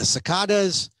the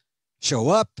Sakadas show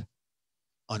up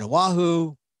on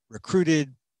Oahu,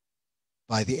 recruited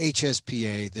by the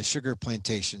HSPA, the Sugar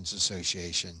Plantations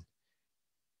Association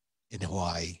in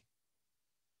Hawaii.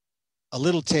 A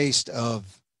little taste of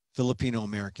Filipino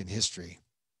American history.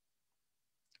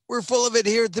 We're full of it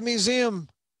here at the museum.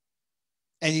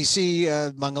 And you see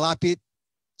Manglapit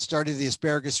started the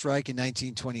asparagus strike in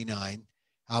 1929,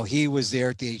 how he was there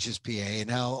at the HSPA, and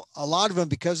how a lot of them,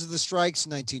 because of the strikes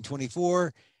in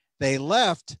 1924, they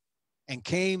left and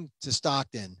came to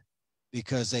Stockton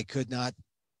because they couldn't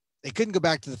go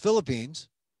back to the Philippines.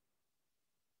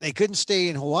 They couldn't stay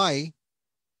in Hawaii.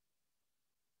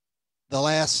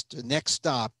 The next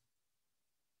stop,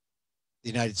 the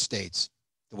United States,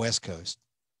 the West Coast,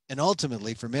 and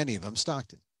ultimately, for many of them,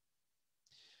 Stockton.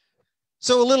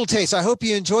 So a little taste. I hope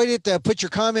you enjoyed it. Put your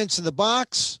comments in the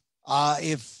box.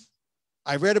 If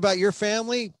I read about your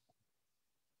family,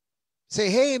 say,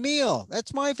 hey, Emil,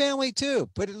 that's my family too.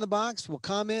 Put it in the box. We'll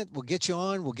comment. We'll get you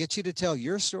on. We'll get you to tell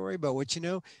your story about what you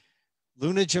know.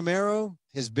 Luna Jamero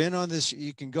has been on this.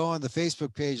 You can go on the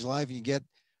Facebook page live and you get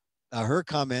her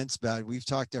comments about it. We've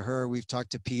talked to her. We've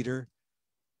talked to Peter,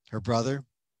 her brother.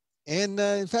 And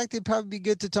in fact, it'd probably be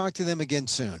good to talk to them again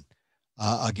soon.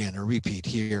 Again, a repeat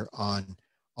here on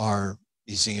our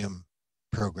museum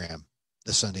program,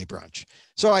 the Sunday Brunch.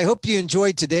 So I hope you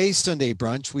enjoyed today's Sunday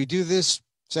Brunch. We do this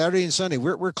Saturday and Sunday.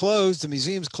 We're closed. The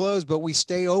museum's closed, but we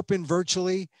stay open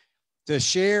virtually to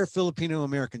share Filipino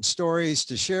American stories,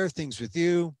 to share things with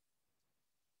you.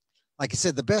 Like I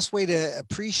said, the best way to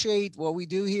appreciate what we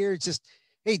do here is just,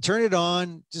 hey, turn it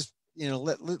on, just,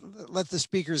 let the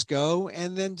speakers go,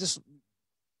 and then just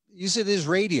use it as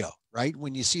radio, right?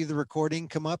 When you see the recording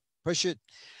come up, push it,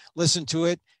 listen to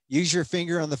it, use your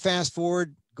finger on the fast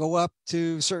forward, go up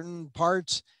to certain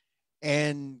parts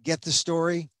and get the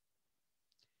story.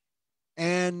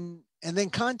 And then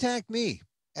contact me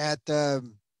at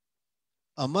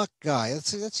Amok Guy.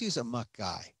 Let's use Amok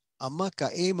Guy. Amok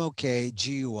Guy,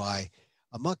 AMOKGUI,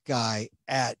 Amok Guy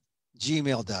at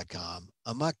gmail.com.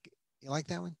 Amok, you like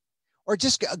that one? Or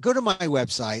just go to my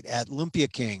website at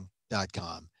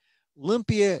lumpiaking.com,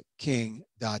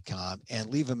 lumpiaking.com, and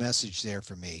leave a message there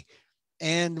for me.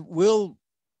 And we'll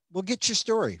get your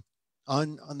story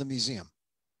on the museum.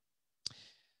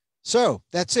 So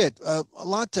that's it. A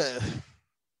lot to,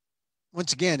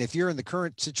 once again, if you're in the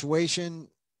current situation,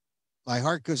 my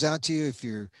heart goes out to you. If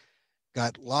you're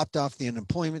got lopped off the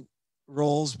unemployment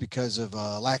rolls because of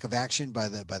lack of action by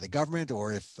the government,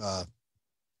 or if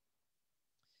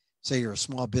say you're a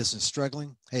small business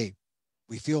struggling, hey,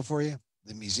 we feel for you.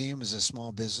 The museum is a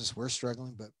small business. We're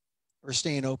struggling, but we're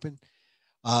staying open.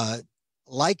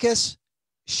 Like us,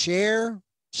 share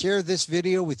this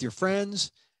video with your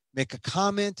friends, make a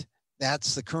comment.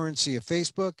 That's the currency of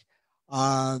Facebook.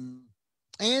 And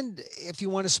if you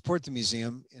want to support the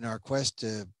museum in our quest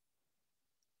to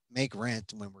make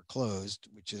rent when we're closed,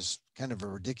 which is kind of a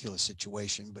ridiculous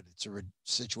situation, but it's a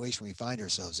situation we find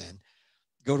ourselves in,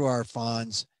 go to our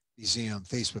FANHS Museum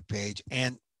Facebook page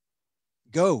and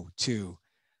go to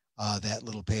that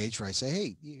little page where I say,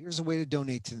 hey, here's a way to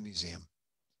donate to the museum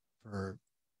for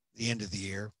the end of the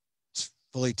year. It's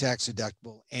fully tax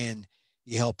deductible, and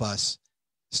you help us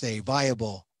stay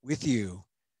viable with you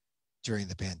during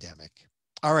the pandemic.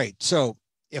 All right. So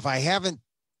if I haven't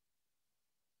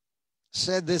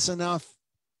said this enough,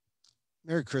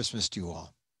 Merry Christmas to you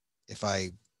all. If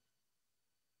I,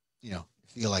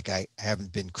 feel like I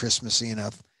haven't been Christmassy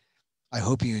enough, I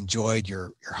hope you enjoyed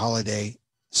your holiday,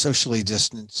 socially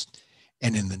distanced,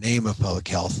 and in the name of public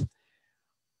health.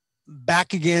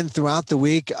 Back again throughout the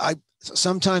week.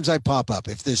 Sometimes I pop up.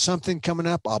 If there's something coming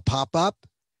up, I'll pop up.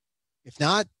 If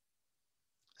not,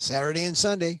 Saturday and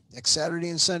Sunday, next Saturday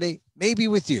and Sunday, maybe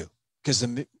with you, because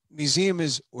the museum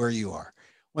is where you are.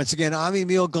 Once again, I'm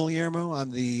Emil Guillermo.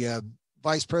 I'm the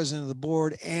vice president of the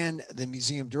board and the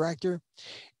museum director.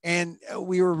 And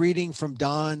we were reading from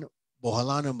Dawn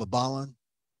Mabalon.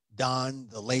 Dawn,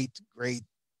 the late, great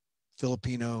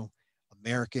Filipino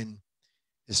American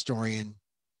historian,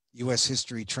 U.S.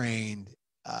 history trained,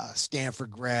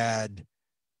 Stanford grad,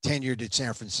 tenured at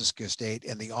San Francisco State,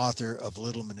 and the author of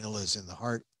Little Manila's in the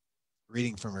Heart,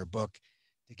 reading from her book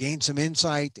to gain some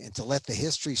insight and to let the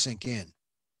history sink in.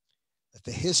 Let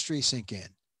the history sink in.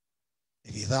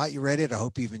 If you thought you read it, I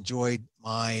hope you've enjoyed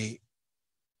my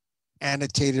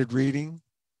annotated reading,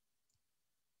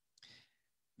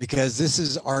 because this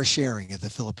is our sharing of the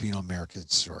Filipino American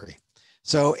story.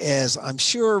 So as I'm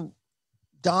sure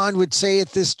Dawn would say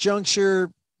at this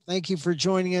juncture, thank you for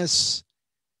joining us.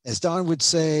 As Dawn would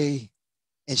say,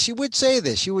 and she would say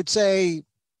this, she would say,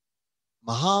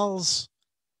 mahals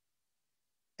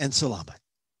and salamat.